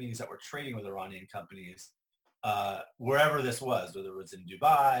companies that were trading with Iranian companies, wherever this was, whether it was in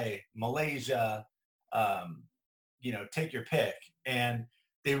Dubai, Malaysia, take your pick. And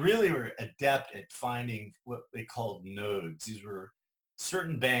they really were adept at finding what they called nodes. These were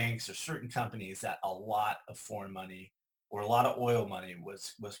certain banks or certain companies that a lot of foreign money or a lot of oil money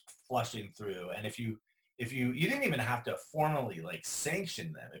was flushing through. And if you didn't even have to formally like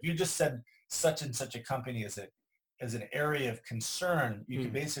sanction them. If you just said such and such a company as an area of concern, you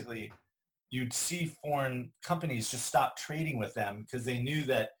could basically, you'd see foreign companies just stop trading with them, because they knew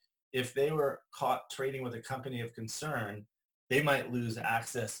that if they were caught trading with a company of concern, they might lose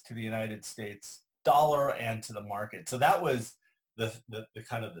access to the United States dollar and to the market. So that was the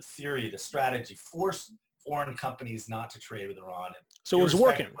kind of the theory, the strategy, force foreign companies not to trade with Iran. So it was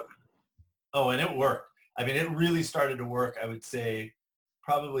working. Oh, and it worked. I mean, it really started to work, I would say,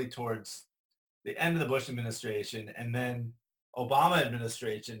 probably towards the end of the Bush administration, and then Obama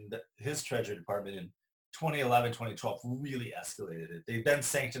administration, his Treasury Department in 2011, 2012 really escalated it. They then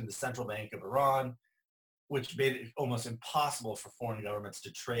sanctioned the Central Bank of Iran, which made it almost impossible for foreign governments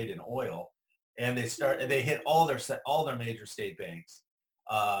to trade in oil. And they hit all their major state banks.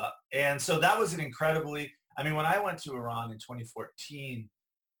 And so that was an incredibly, I mean, when I went to Iran in 2014,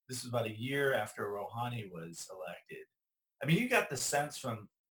 this was about a year after Rouhani was elected. I mean, you got the sense from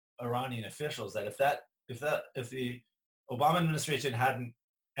Iranian officials that if the Obama administration hadn't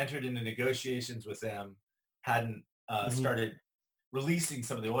entered into negotiations with them, hadn't started releasing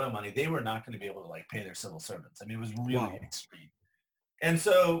some of the oil money, they were not going to be able to like pay their civil servants. I mean, it was really extreme. And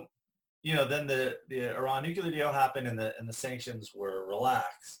so, then the Iran nuclear deal happened, and the sanctions were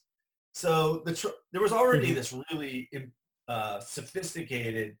relaxed. So there was already this really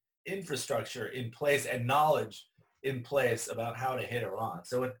sophisticated infrastructure in place and knowledge in place about how to hit Iran.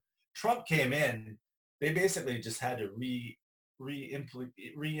 So when Trump came in, they basically just had to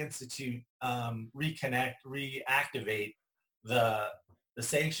reinstitute, reconnect, reactivate the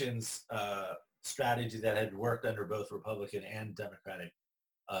sanctions strategy that had worked under both Republican and Democratic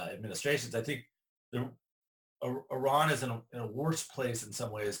administrations. I think Iran is in a worse place in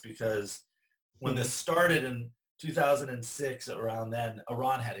some ways, because when this started in 2006, around then,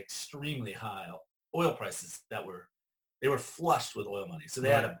 Iran had extremely high oil prices they were flushed with oil money. So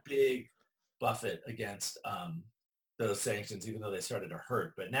they had a big buffet against those sanctions, even though they started to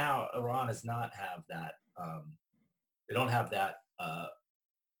hurt. But now Iran does not have that. They don't have that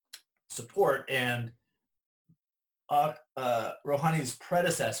support. And Rouhani's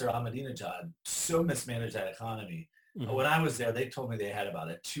predecessor, Ahmadinejad, so mismanaged that economy. When I was there, they told me they had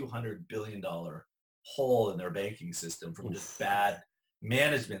about a $200 billion hole in their banking system from just bad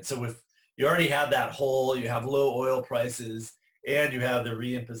management. So if you already have that hole, you have low oil prices, and you have the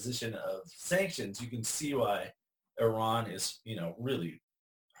reimposition of sanctions, you can see why Iran is, really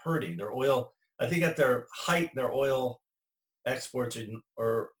hurting. Their oil, I think at their height, their oil exports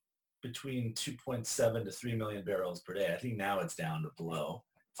are between 2.7 to 3 million barrels per day. I think now it's down to below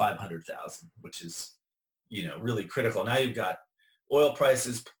 500,000, which is, really critical. Now you've got oil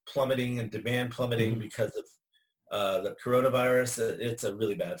prices plummeting and demand plummeting because of the coronavirus. It's a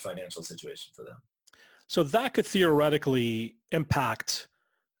really bad financial situation for them. So that could theoretically impact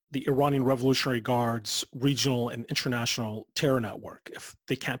the Iranian Revolutionary Guard's regional and international terror network if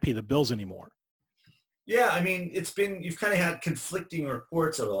they can't pay the bills anymore. Yeah, I mean, you've kind of had conflicting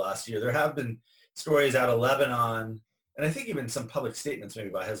reports over the last year. There have been stories out of Lebanon, and I think even some public statements maybe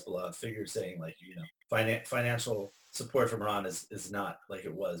by Hezbollah, figures saying like, financial support from Iran is not like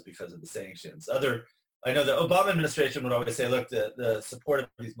it was because of the sanctions. I know the Obama administration would always say, look, the support of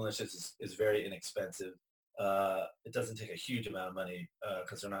these militias is very inexpensive. It doesn't take a huge amount of money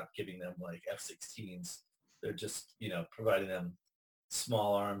because they're not giving them like F-16s. They're just, providing them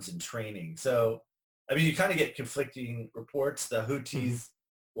small arms and training. So, I mean, you kind of get conflicting reports. The Houthis,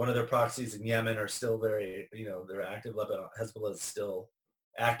 one of their proxies in Yemen, are still very, they're active. Lebanon, Hezbollah is still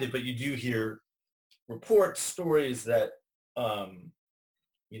active, but you do hear stories that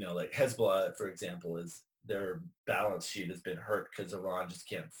like Hezbollah, for example, is their balance sheet has been hurt because Iran just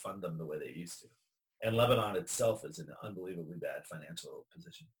can't fund them the way they used to. And Lebanon itself is in an unbelievably bad financial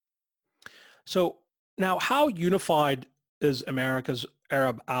position. So now, how unified is America's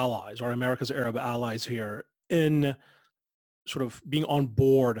Arab allies or America's Arab allies here in sort of being on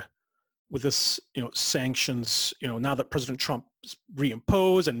board with this, sanctions, now that President Trump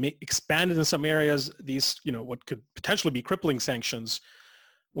reimposed and expanded in some areas, these, what could potentially be crippling sanctions.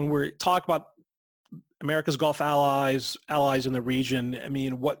 When we talk about America's Gulf allies in the region, I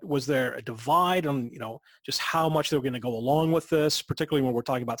mean, what was there a divide on, just how much they were going to go along with this, particularly when we're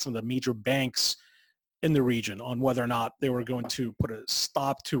talking about some of the major banks in the region on whether or not they were going to put a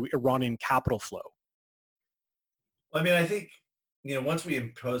stop to Iranian capital flow? I mean, I think, once we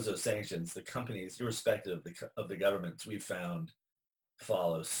impose those sanctions, the companies, irrespective of the governments, we found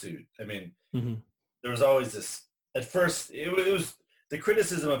follow suit. I mean, there was always this, at first, it was, the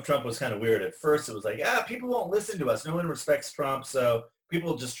criticism of Trump was kind of weird. At first, it was like, people won't listen to us. No one respects Trump, so people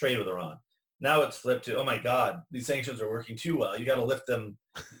will just trade with Iran. Now it's flipped to, oh my God, these sanctions are working too well. You got to lift them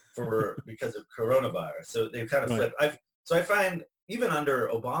because of coronavirus. So they've kind of flipped. So I find even under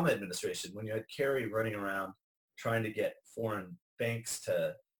Obama administration, when you had Kerry running around trying to get foreign banks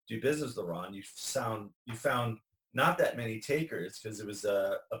to do business with Iran, you found not that many takers because it was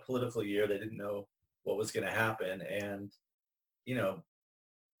a political year. They didn't know what was going to happen. And,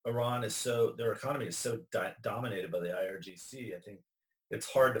 Iran is their economy is so dominated by the IRGC. I think it's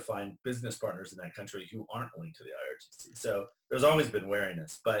hard to find business partners in that country who aren't linked to the IRGC. So there's always been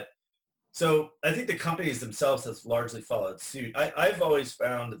wariness. But so I think the companies themselves have largely followed suit. I've always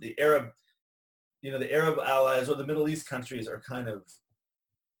found that the Arab allies or the Middle East countries are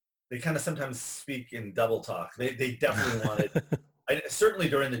they kind of sometimes speak in double talk. They definitely wanted, certainly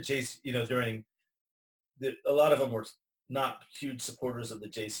during the a lot of them were not huge supporters of the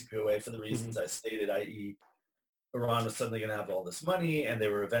JCPOA for the reasons I stated, i.e. Iran was suddenly going to have all this money, and they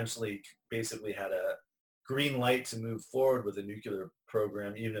were eventually basically had a green light to move forward with a nuclear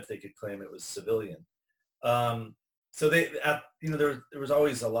program, even if they could claim it was civilian. So there was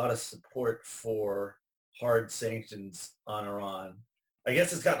always a lot of support for hard sanctions on Iran. I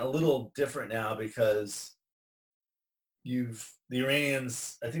guess it's gotten a little different now because the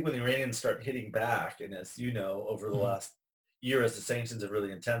Iranians, I think when the Iranians start hitting back, and as you know, over the last year as the sanctions have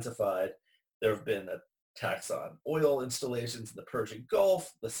really intensified, there have been attacks on oil installations in the Persian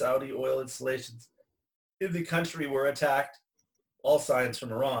Gulf, the Saudi oil installations in the country were attacked, all signs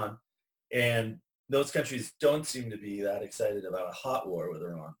from Iran. And those countries don't seem to be that excited about a hot war with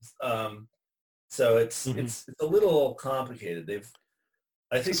Iran. So it's a little complicated.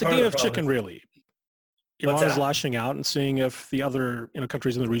 I think it's a game of chicken, really. Iran is lashing out and seeing if the other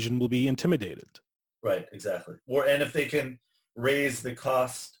countries in the region will be intimidated. Right, exactly. And if they can raise the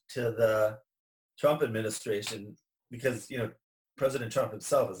cost to the Trump administration, because President Trump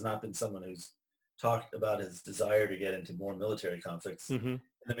himself has not been someone who's talked about his desire to get into more military conflicts in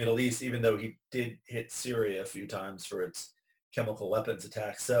the Middle East, even though he did hit Syria a few times for its chemical weapons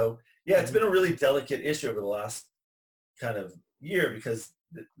attacks. So yeah, it's been a really delicate issue over the last kind of year because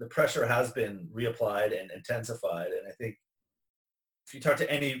the pressure has been reapplied and intensified. And I think if you talk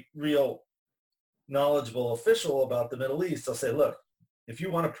to any real knowledgeable official about the Middle East, they'll say, look, if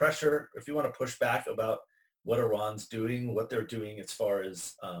you want to push back about what Iran's doing, what they're doing as far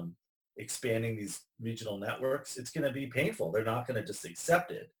as expanding these regional networks, it's going to be painful. They're not going to just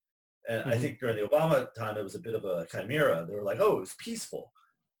accept it. And I think during the Obama time, it was a bit of a chimera. They were like, oh, it was peaceful.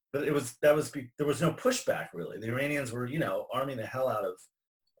 But there was no pushback, really. The Iranians were, arming the hell out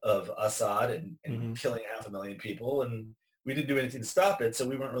of Assad and killing 500,000 people. And we didn't do anything to stop it, so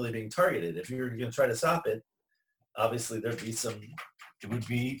we weren't really being targeted. If you were going to try to stop it, obviously it would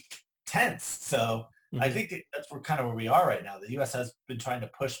be tense. So I think that's kind of where we are right now. The U.S. has been trying to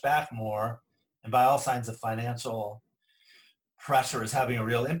push back more, and by all signs of financial pressure is having a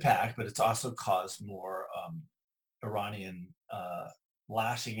real impact, but it's also caused more Iranian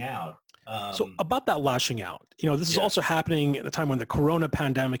lashing out. So about that lashing out, this is also happening at a time when the corona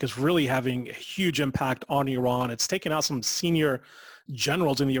pandemic is really having a huge impact on Iran. It's taken out some senior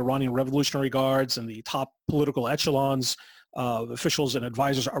generals in the Iranian Revolutionary Guards and the top political echelons, officials and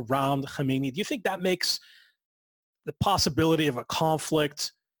advisors around Khamenei. Do you think that makes the possibility of a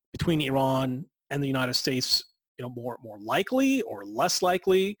conflict between Iran and the United States, more likely or less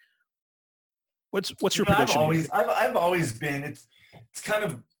likely? What's your prediction? I've always been. It's kind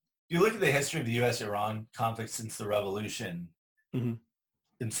of, you look at the history of the U.S.-Iran conflict since the revolution in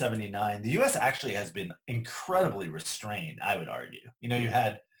 79, the U.S. actually has been incredibly restrained, I would argue. You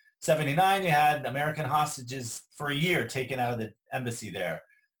had 79, you had American hostages for a year taken out of the embassy there.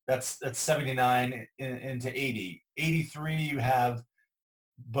 That's 79 into 80. 83, you have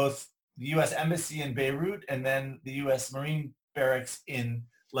both the U.S. Embassy in Beirut and then the U.S. Marine barracks in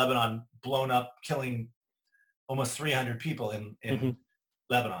Lebanon blown up, killing almost 300 people in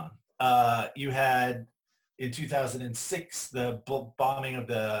Lebanon. You had in 2006 the bombing of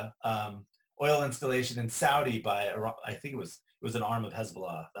the oil installation in Saudi by Iran. I think it was an arm of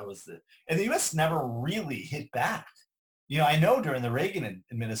Hezbollah. And the U.S. never really hit back. I know during the Reagan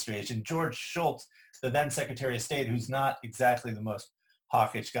administration, George Shultz, the then Secretary of State, who's not exactly the most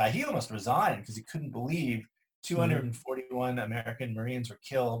hawkish guy, he almost resigned because he couldn't believe 241 American Marines were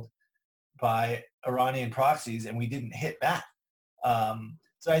killed by Iranian proxies and we didn't hit back.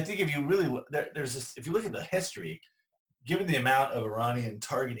 So I think if you really if you look at the history, given the amount of Iranian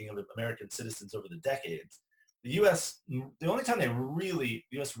targeting of American citizens over the decades, the only time the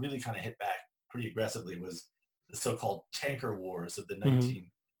U.S. really kind of hit back pretty aggressively was the so-called tanker wars of the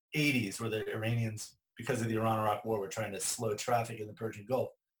 1980s, where the Iranians, because of the Iran-Iraq war, were trying to slow traffic in the Persian Gulf.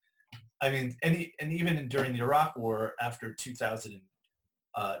 I mean, and even during the Iraq war after 2000,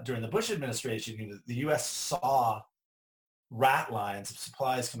 during the Bush administration, the U.S. saw rat lines of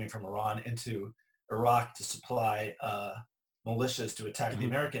supplies coming from Iran into Iraq to supply militias to attack the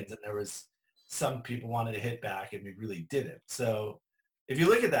Americans, and there was some people wanted to hit back, and we really didn't. So if you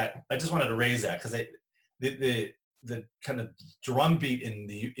look at that, I just wanted to raise that because the kind of drumbeat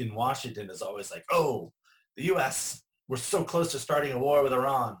in Washington is always like, oh, the U.S., we're so close to starting a war with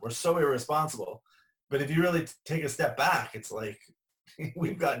Iran, we're so irresponsible. But if you really take a step back, it's like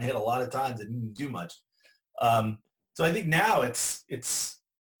we've gotten hit a lot of times and didn't do much. So I think now it's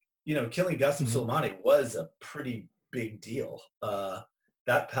killing Qasem Soleimani was a pretty big deal.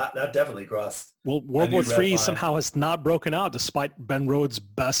 That definitely crossed. Well, World War III somehow has not broken out despite Ben Rhodes'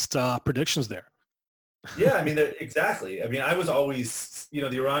 best predictions there. Yeah, I mean, exactly. I mean, I was always, the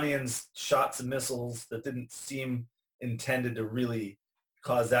Iranians shot some missiles that didn't seem intended to really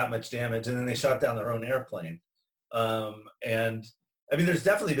cause that much damage, and then they shot down their own airplane. And I mean, there's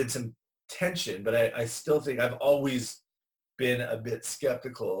definitely been some tension, but I still think I've always been a bit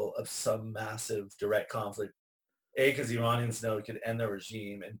skeptical of some massive direct conflict. A, because the Iranians know it could end their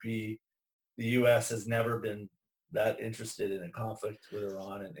regime, and B, the U.S. has never been that interested in a conflict with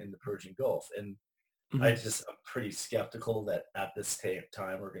Iran in the Persian Gulf. And I'm pretty skeptical that at this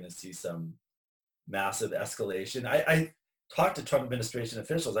time we're going to see some massive escalation. I talked to Trump administration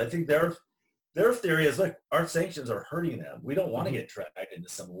officials. I think their theory is, look, our sanctions are hurting them. We don't want to get dragged into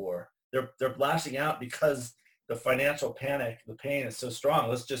some war. They're lashing out because the financial panic, the pain is so strong.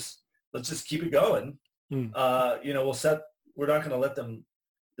 Let's just keep it going. We're not going to let them.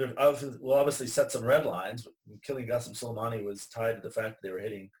 We'll obviously set some red lines. Killing Qasem Soleimani was tied to the fact that they were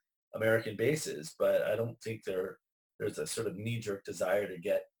hitting American bases, but I don't think there's a sort of knee-jerk desire to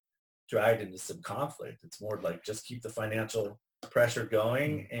get dragged into some conflict. It's more like just keep the financial pressure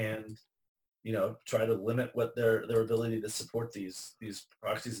going and try to limit what their ability to support these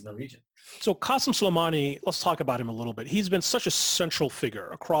proxies in the region. So Qasem Soleimani, let's talk about him a little bit. He's been such a central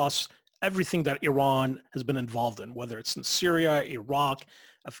figure across everything that Iran has been involved in, whether it's in Syria, Iraq,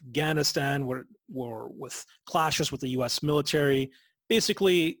 Afghanistan, where with clashes with the U.S. military.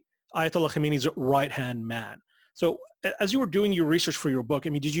 Basically, Ayatollah Khamenei's right-hand man. So as you were doing your research for your book, I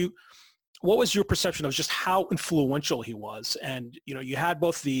mean, what was your perception of just how influential he was? And, you had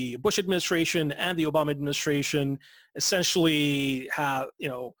both the Bush administration and the Obama administration essentially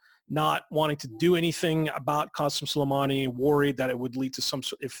not wanting to do anything about Qasem Soleimani, worried that it would lead to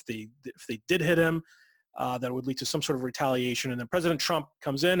if they did hit him, that it would lead to some sort of retaliation. And then President Trump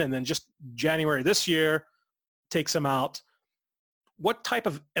comes in and then just January this year takes him out. What type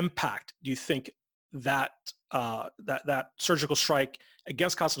of impact do you think that surgical strike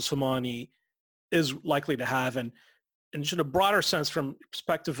against Qasem Soleimani is likely to have? And in a broader sense, from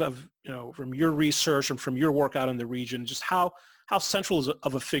perspective of, from your research and from your work out in the region, just how central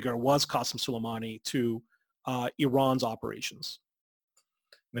of a figure was Qasem Soleimani to Iran's operations?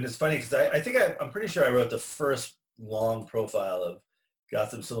 I mean, it's funny because I'm pretty sure I wrote the first long profile of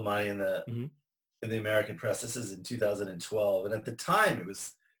Qasem Soleimani in the American press. This is in 2012. And at the time, it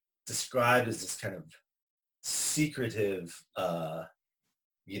was described as this kind of secretive,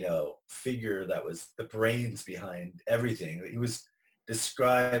 figure that was the brains behind everything. He was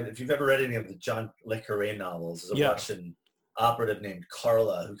described, if you've ever read any of the John Le Carre novels, there's a Russian operative named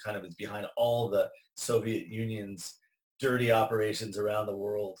Karla who kind of is behind all the Soviet Union's dirty operations around the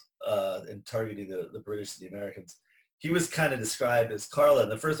world and targeting the British and the Americans. He was kind of described as Karla,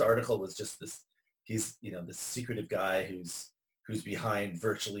 and the first article was just this, he's, this secretive guy who's behind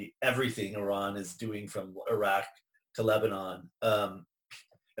virtually everything Iran is doing from Iraq to Lebanon.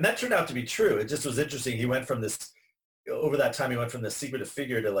 And And that turned out to be true. It just was interesting. He went from this, over that time, he went from this secretive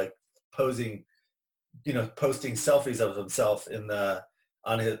figure to like posing, posting selfies of himself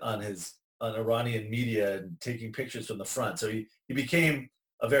on Iranian media and taking pictures from the front. So he became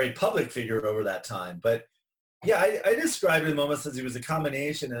a very public figure over that time. But yeah, I described him almost as he was a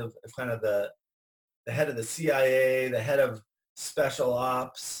combination of kind of the head of the CIA, the head of special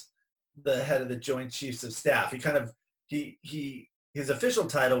ops, the head of the Joint Chiefs of Staff. His official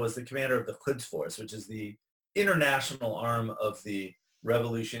title was the commander of the Quds Force, which is the international arm of the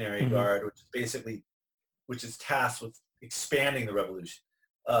Revolutionary Guard, which is tasked with expanding the revolution.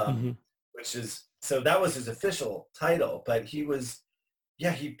 So that was his official title, but he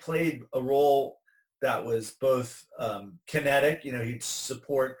played a role that was both kinetic, he'd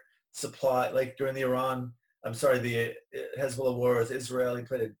supply, like during the Hezbollah war with Israel, he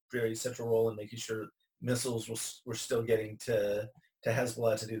played a very central role in making sure missiles were still getting to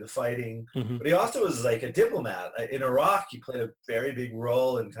Hezbollah to do the fighting. But he also was like a diplomat. In Iraq, he played a very big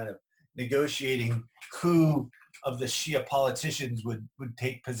role in kind of negotiating who of the Shia politicians would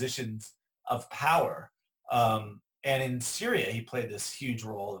take positions of power. And in Syria, he played this huge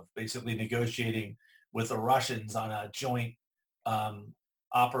role of basically negotiating with the Russians on a joint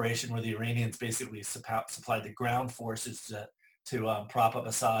operation where the Iranians basically supplied the ground forces to prop up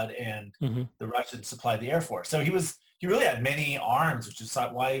Assad, and the Russians supplied the air force. So he really had many arms, which is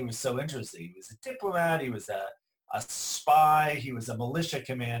why he was so interesting. He was a diplomat, he was a spy, he was a militia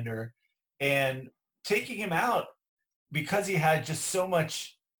commander, and taking him out because he had just so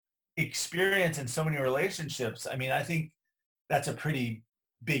much experience and so many relationships. I mean, I think that's a pretty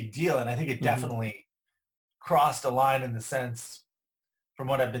big deal, and I think it definitely crossed a line in the sense, from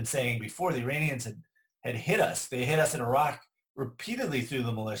what I've been saying before, the Iranians had hit us. They hit us in Iraq repeatedly through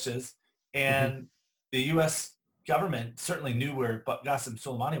the militias, and the U.S. government certainly knew where Qasem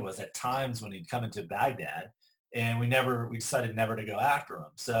Soleimani was at times when he'd come into Baghdad, and we decided never to go after him.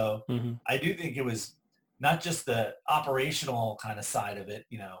 So I do think it was not just the operational kind of side of it,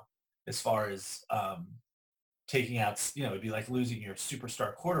 as far as taking out, it'd be like losing your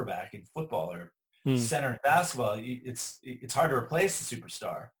superstar quarterback in football or center in basketball. It's hard to replace the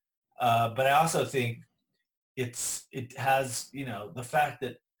superstar. But I also think it has, the fact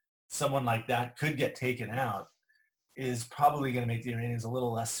that someone like that could get taken out is probably going to make the Iranians a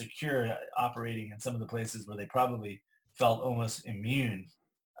little less secure operating in some of the places where they probably felt almost immune,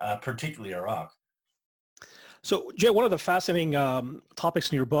 particularly Iraq. So, Jay, one of the fascinating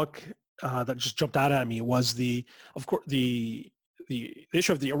topics in your book that just jumped out at me was the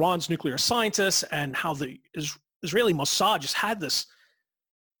issue of the Iran's nuclear scientists and how the Israeli Mossad just had this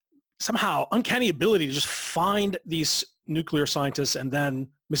somehow uncanny ability to just find these nuclear scientists, and then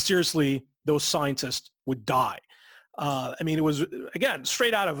mysteriously those scientists would die. I mean, it was, again,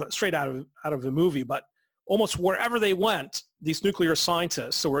 straight out of the movie, but almost wherever they went, these nuclear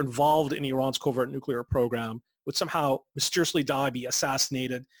scientists that were involved in Iran's covert nuclear program would somehow mysteriously die, be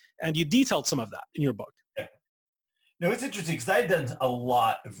assassinated, and you detailed some of that in your book. Yeah. No, it's interesting because I've done a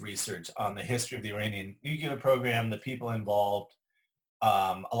lot of research on the history of the Iranian nuclear program, the people involved.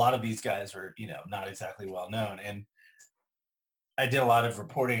 A lot of these guys are, not exactly well known, and I did a lot of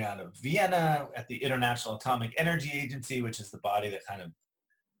reporting out of Vienna at the International Atomic Energy Agency, which is the body that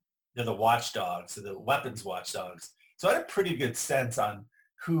they're the watchdogs, so the weapons watchdogs. So I had a pretty good sense on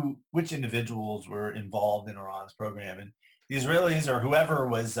which individuals were involved in Iran's program. And the Israelis, or whoever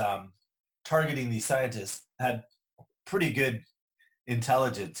was targeting these scientists, had pretty good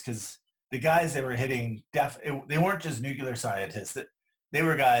intelligence, because the guys they were hitting, they weren't just nuclear scientists. They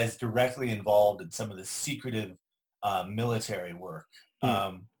were guys directly involved in some of the secretive military work.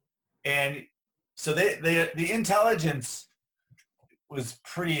 And so the intelligence was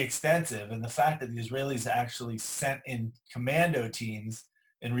pretty extensive, and the fact that the Israelis actually sent in commando teams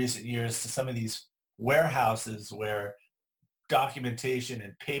in recent years to some of these warehouses where documentation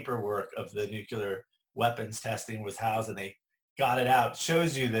and paperwork of the nuclear weapons testing was housed, and they got it out,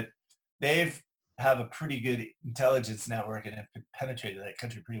 shows you that have a pretty good intelligence network and have penetrated that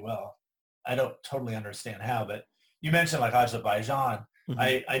country pretty well. I don't totally understand how, but you mentioned like Azerbaijan.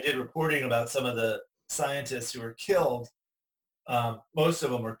 I did reporting about some of the scientists who were killed. Most of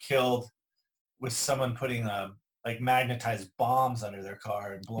them were killed with someone putting like magnetized bombs under their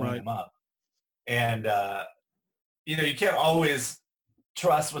car and blowing them up. And, you can't always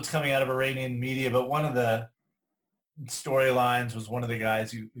trust what's coming out of Iranian media, but one of the storylines was one of the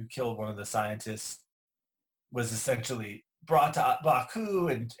guys who killed one of the scientists was essentially brought to Baku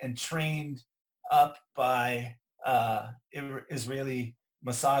and trained up by Israeli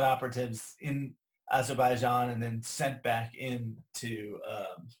Mossad operatives in Azerbaijan and then sent back into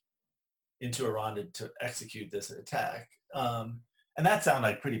Iran to execute this attack. And that sounded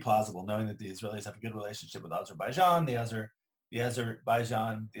like pretty plausible, knowing that the Israelis have a good relationship with Azerbaijan. The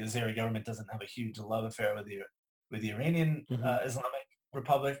Azeri government doesn't have a huge love affair with the Iranian Islamic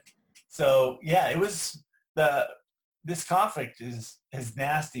Republic. So yeah, it was this conflict is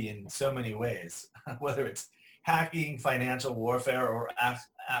nasty in so many ways, whether it's hacking, financial warfare, or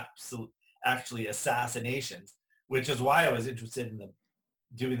actually assassinations, which is why I was interested in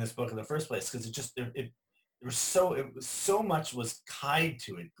doing this book in the first place, because it was so much was tied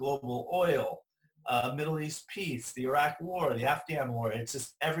to it. Global oil, Middle East peace, the Iraq war, the Afghan war. It's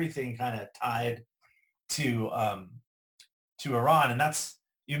just everything kind of tied to Iran. And that's,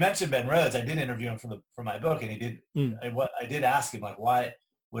 you mentioned Ben Rhodes. I did interview him for my book, and he did. I did ask him, like, why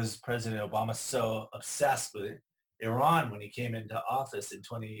was President Obama so obsessed with Iran when he came into office in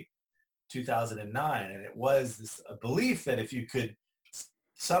 2009? And it was a belief that if you could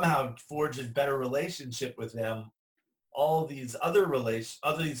somehow forge a better relationship with them, all these other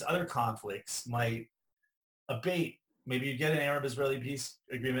conflicts might abate. Maybe you get an Arab-Israeli peace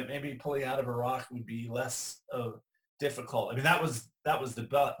agreement. Maybe pulling out of Iraq would be less difficult. I mean, that was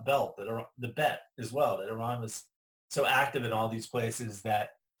the bet as well, that Iran was so active in all these places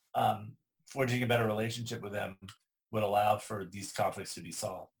that forging a better relationship with them would allow for these conflicts to be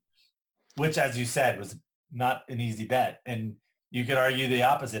solved, which, as you said, was not an easy bet. And you could argue the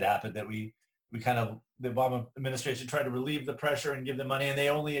opposite happened, that the Obama administration tried to relieve the pressure and give them money, and they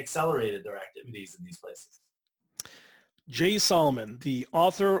only accelerated their activities in these places. Jay Solomon, the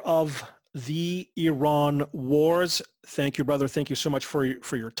author of The Iran Wars. Thank you, brother. Thank you so much for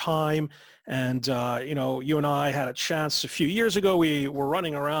your time. And, you and I had a chance a few years ago. We were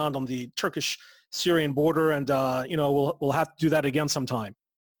running around on the Turkish-Syrian border, and, we'll have to do that again sometime.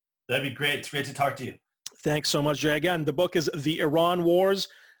 That'd be great. It's great to talk to you. Thanks so much, Jay. Again, the book is The Iran Wars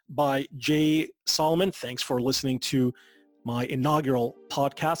by Jay Solomon. Thanks for listening to my inaugural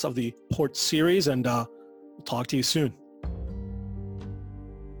podcast of the Port series, and we'll talk to you soon.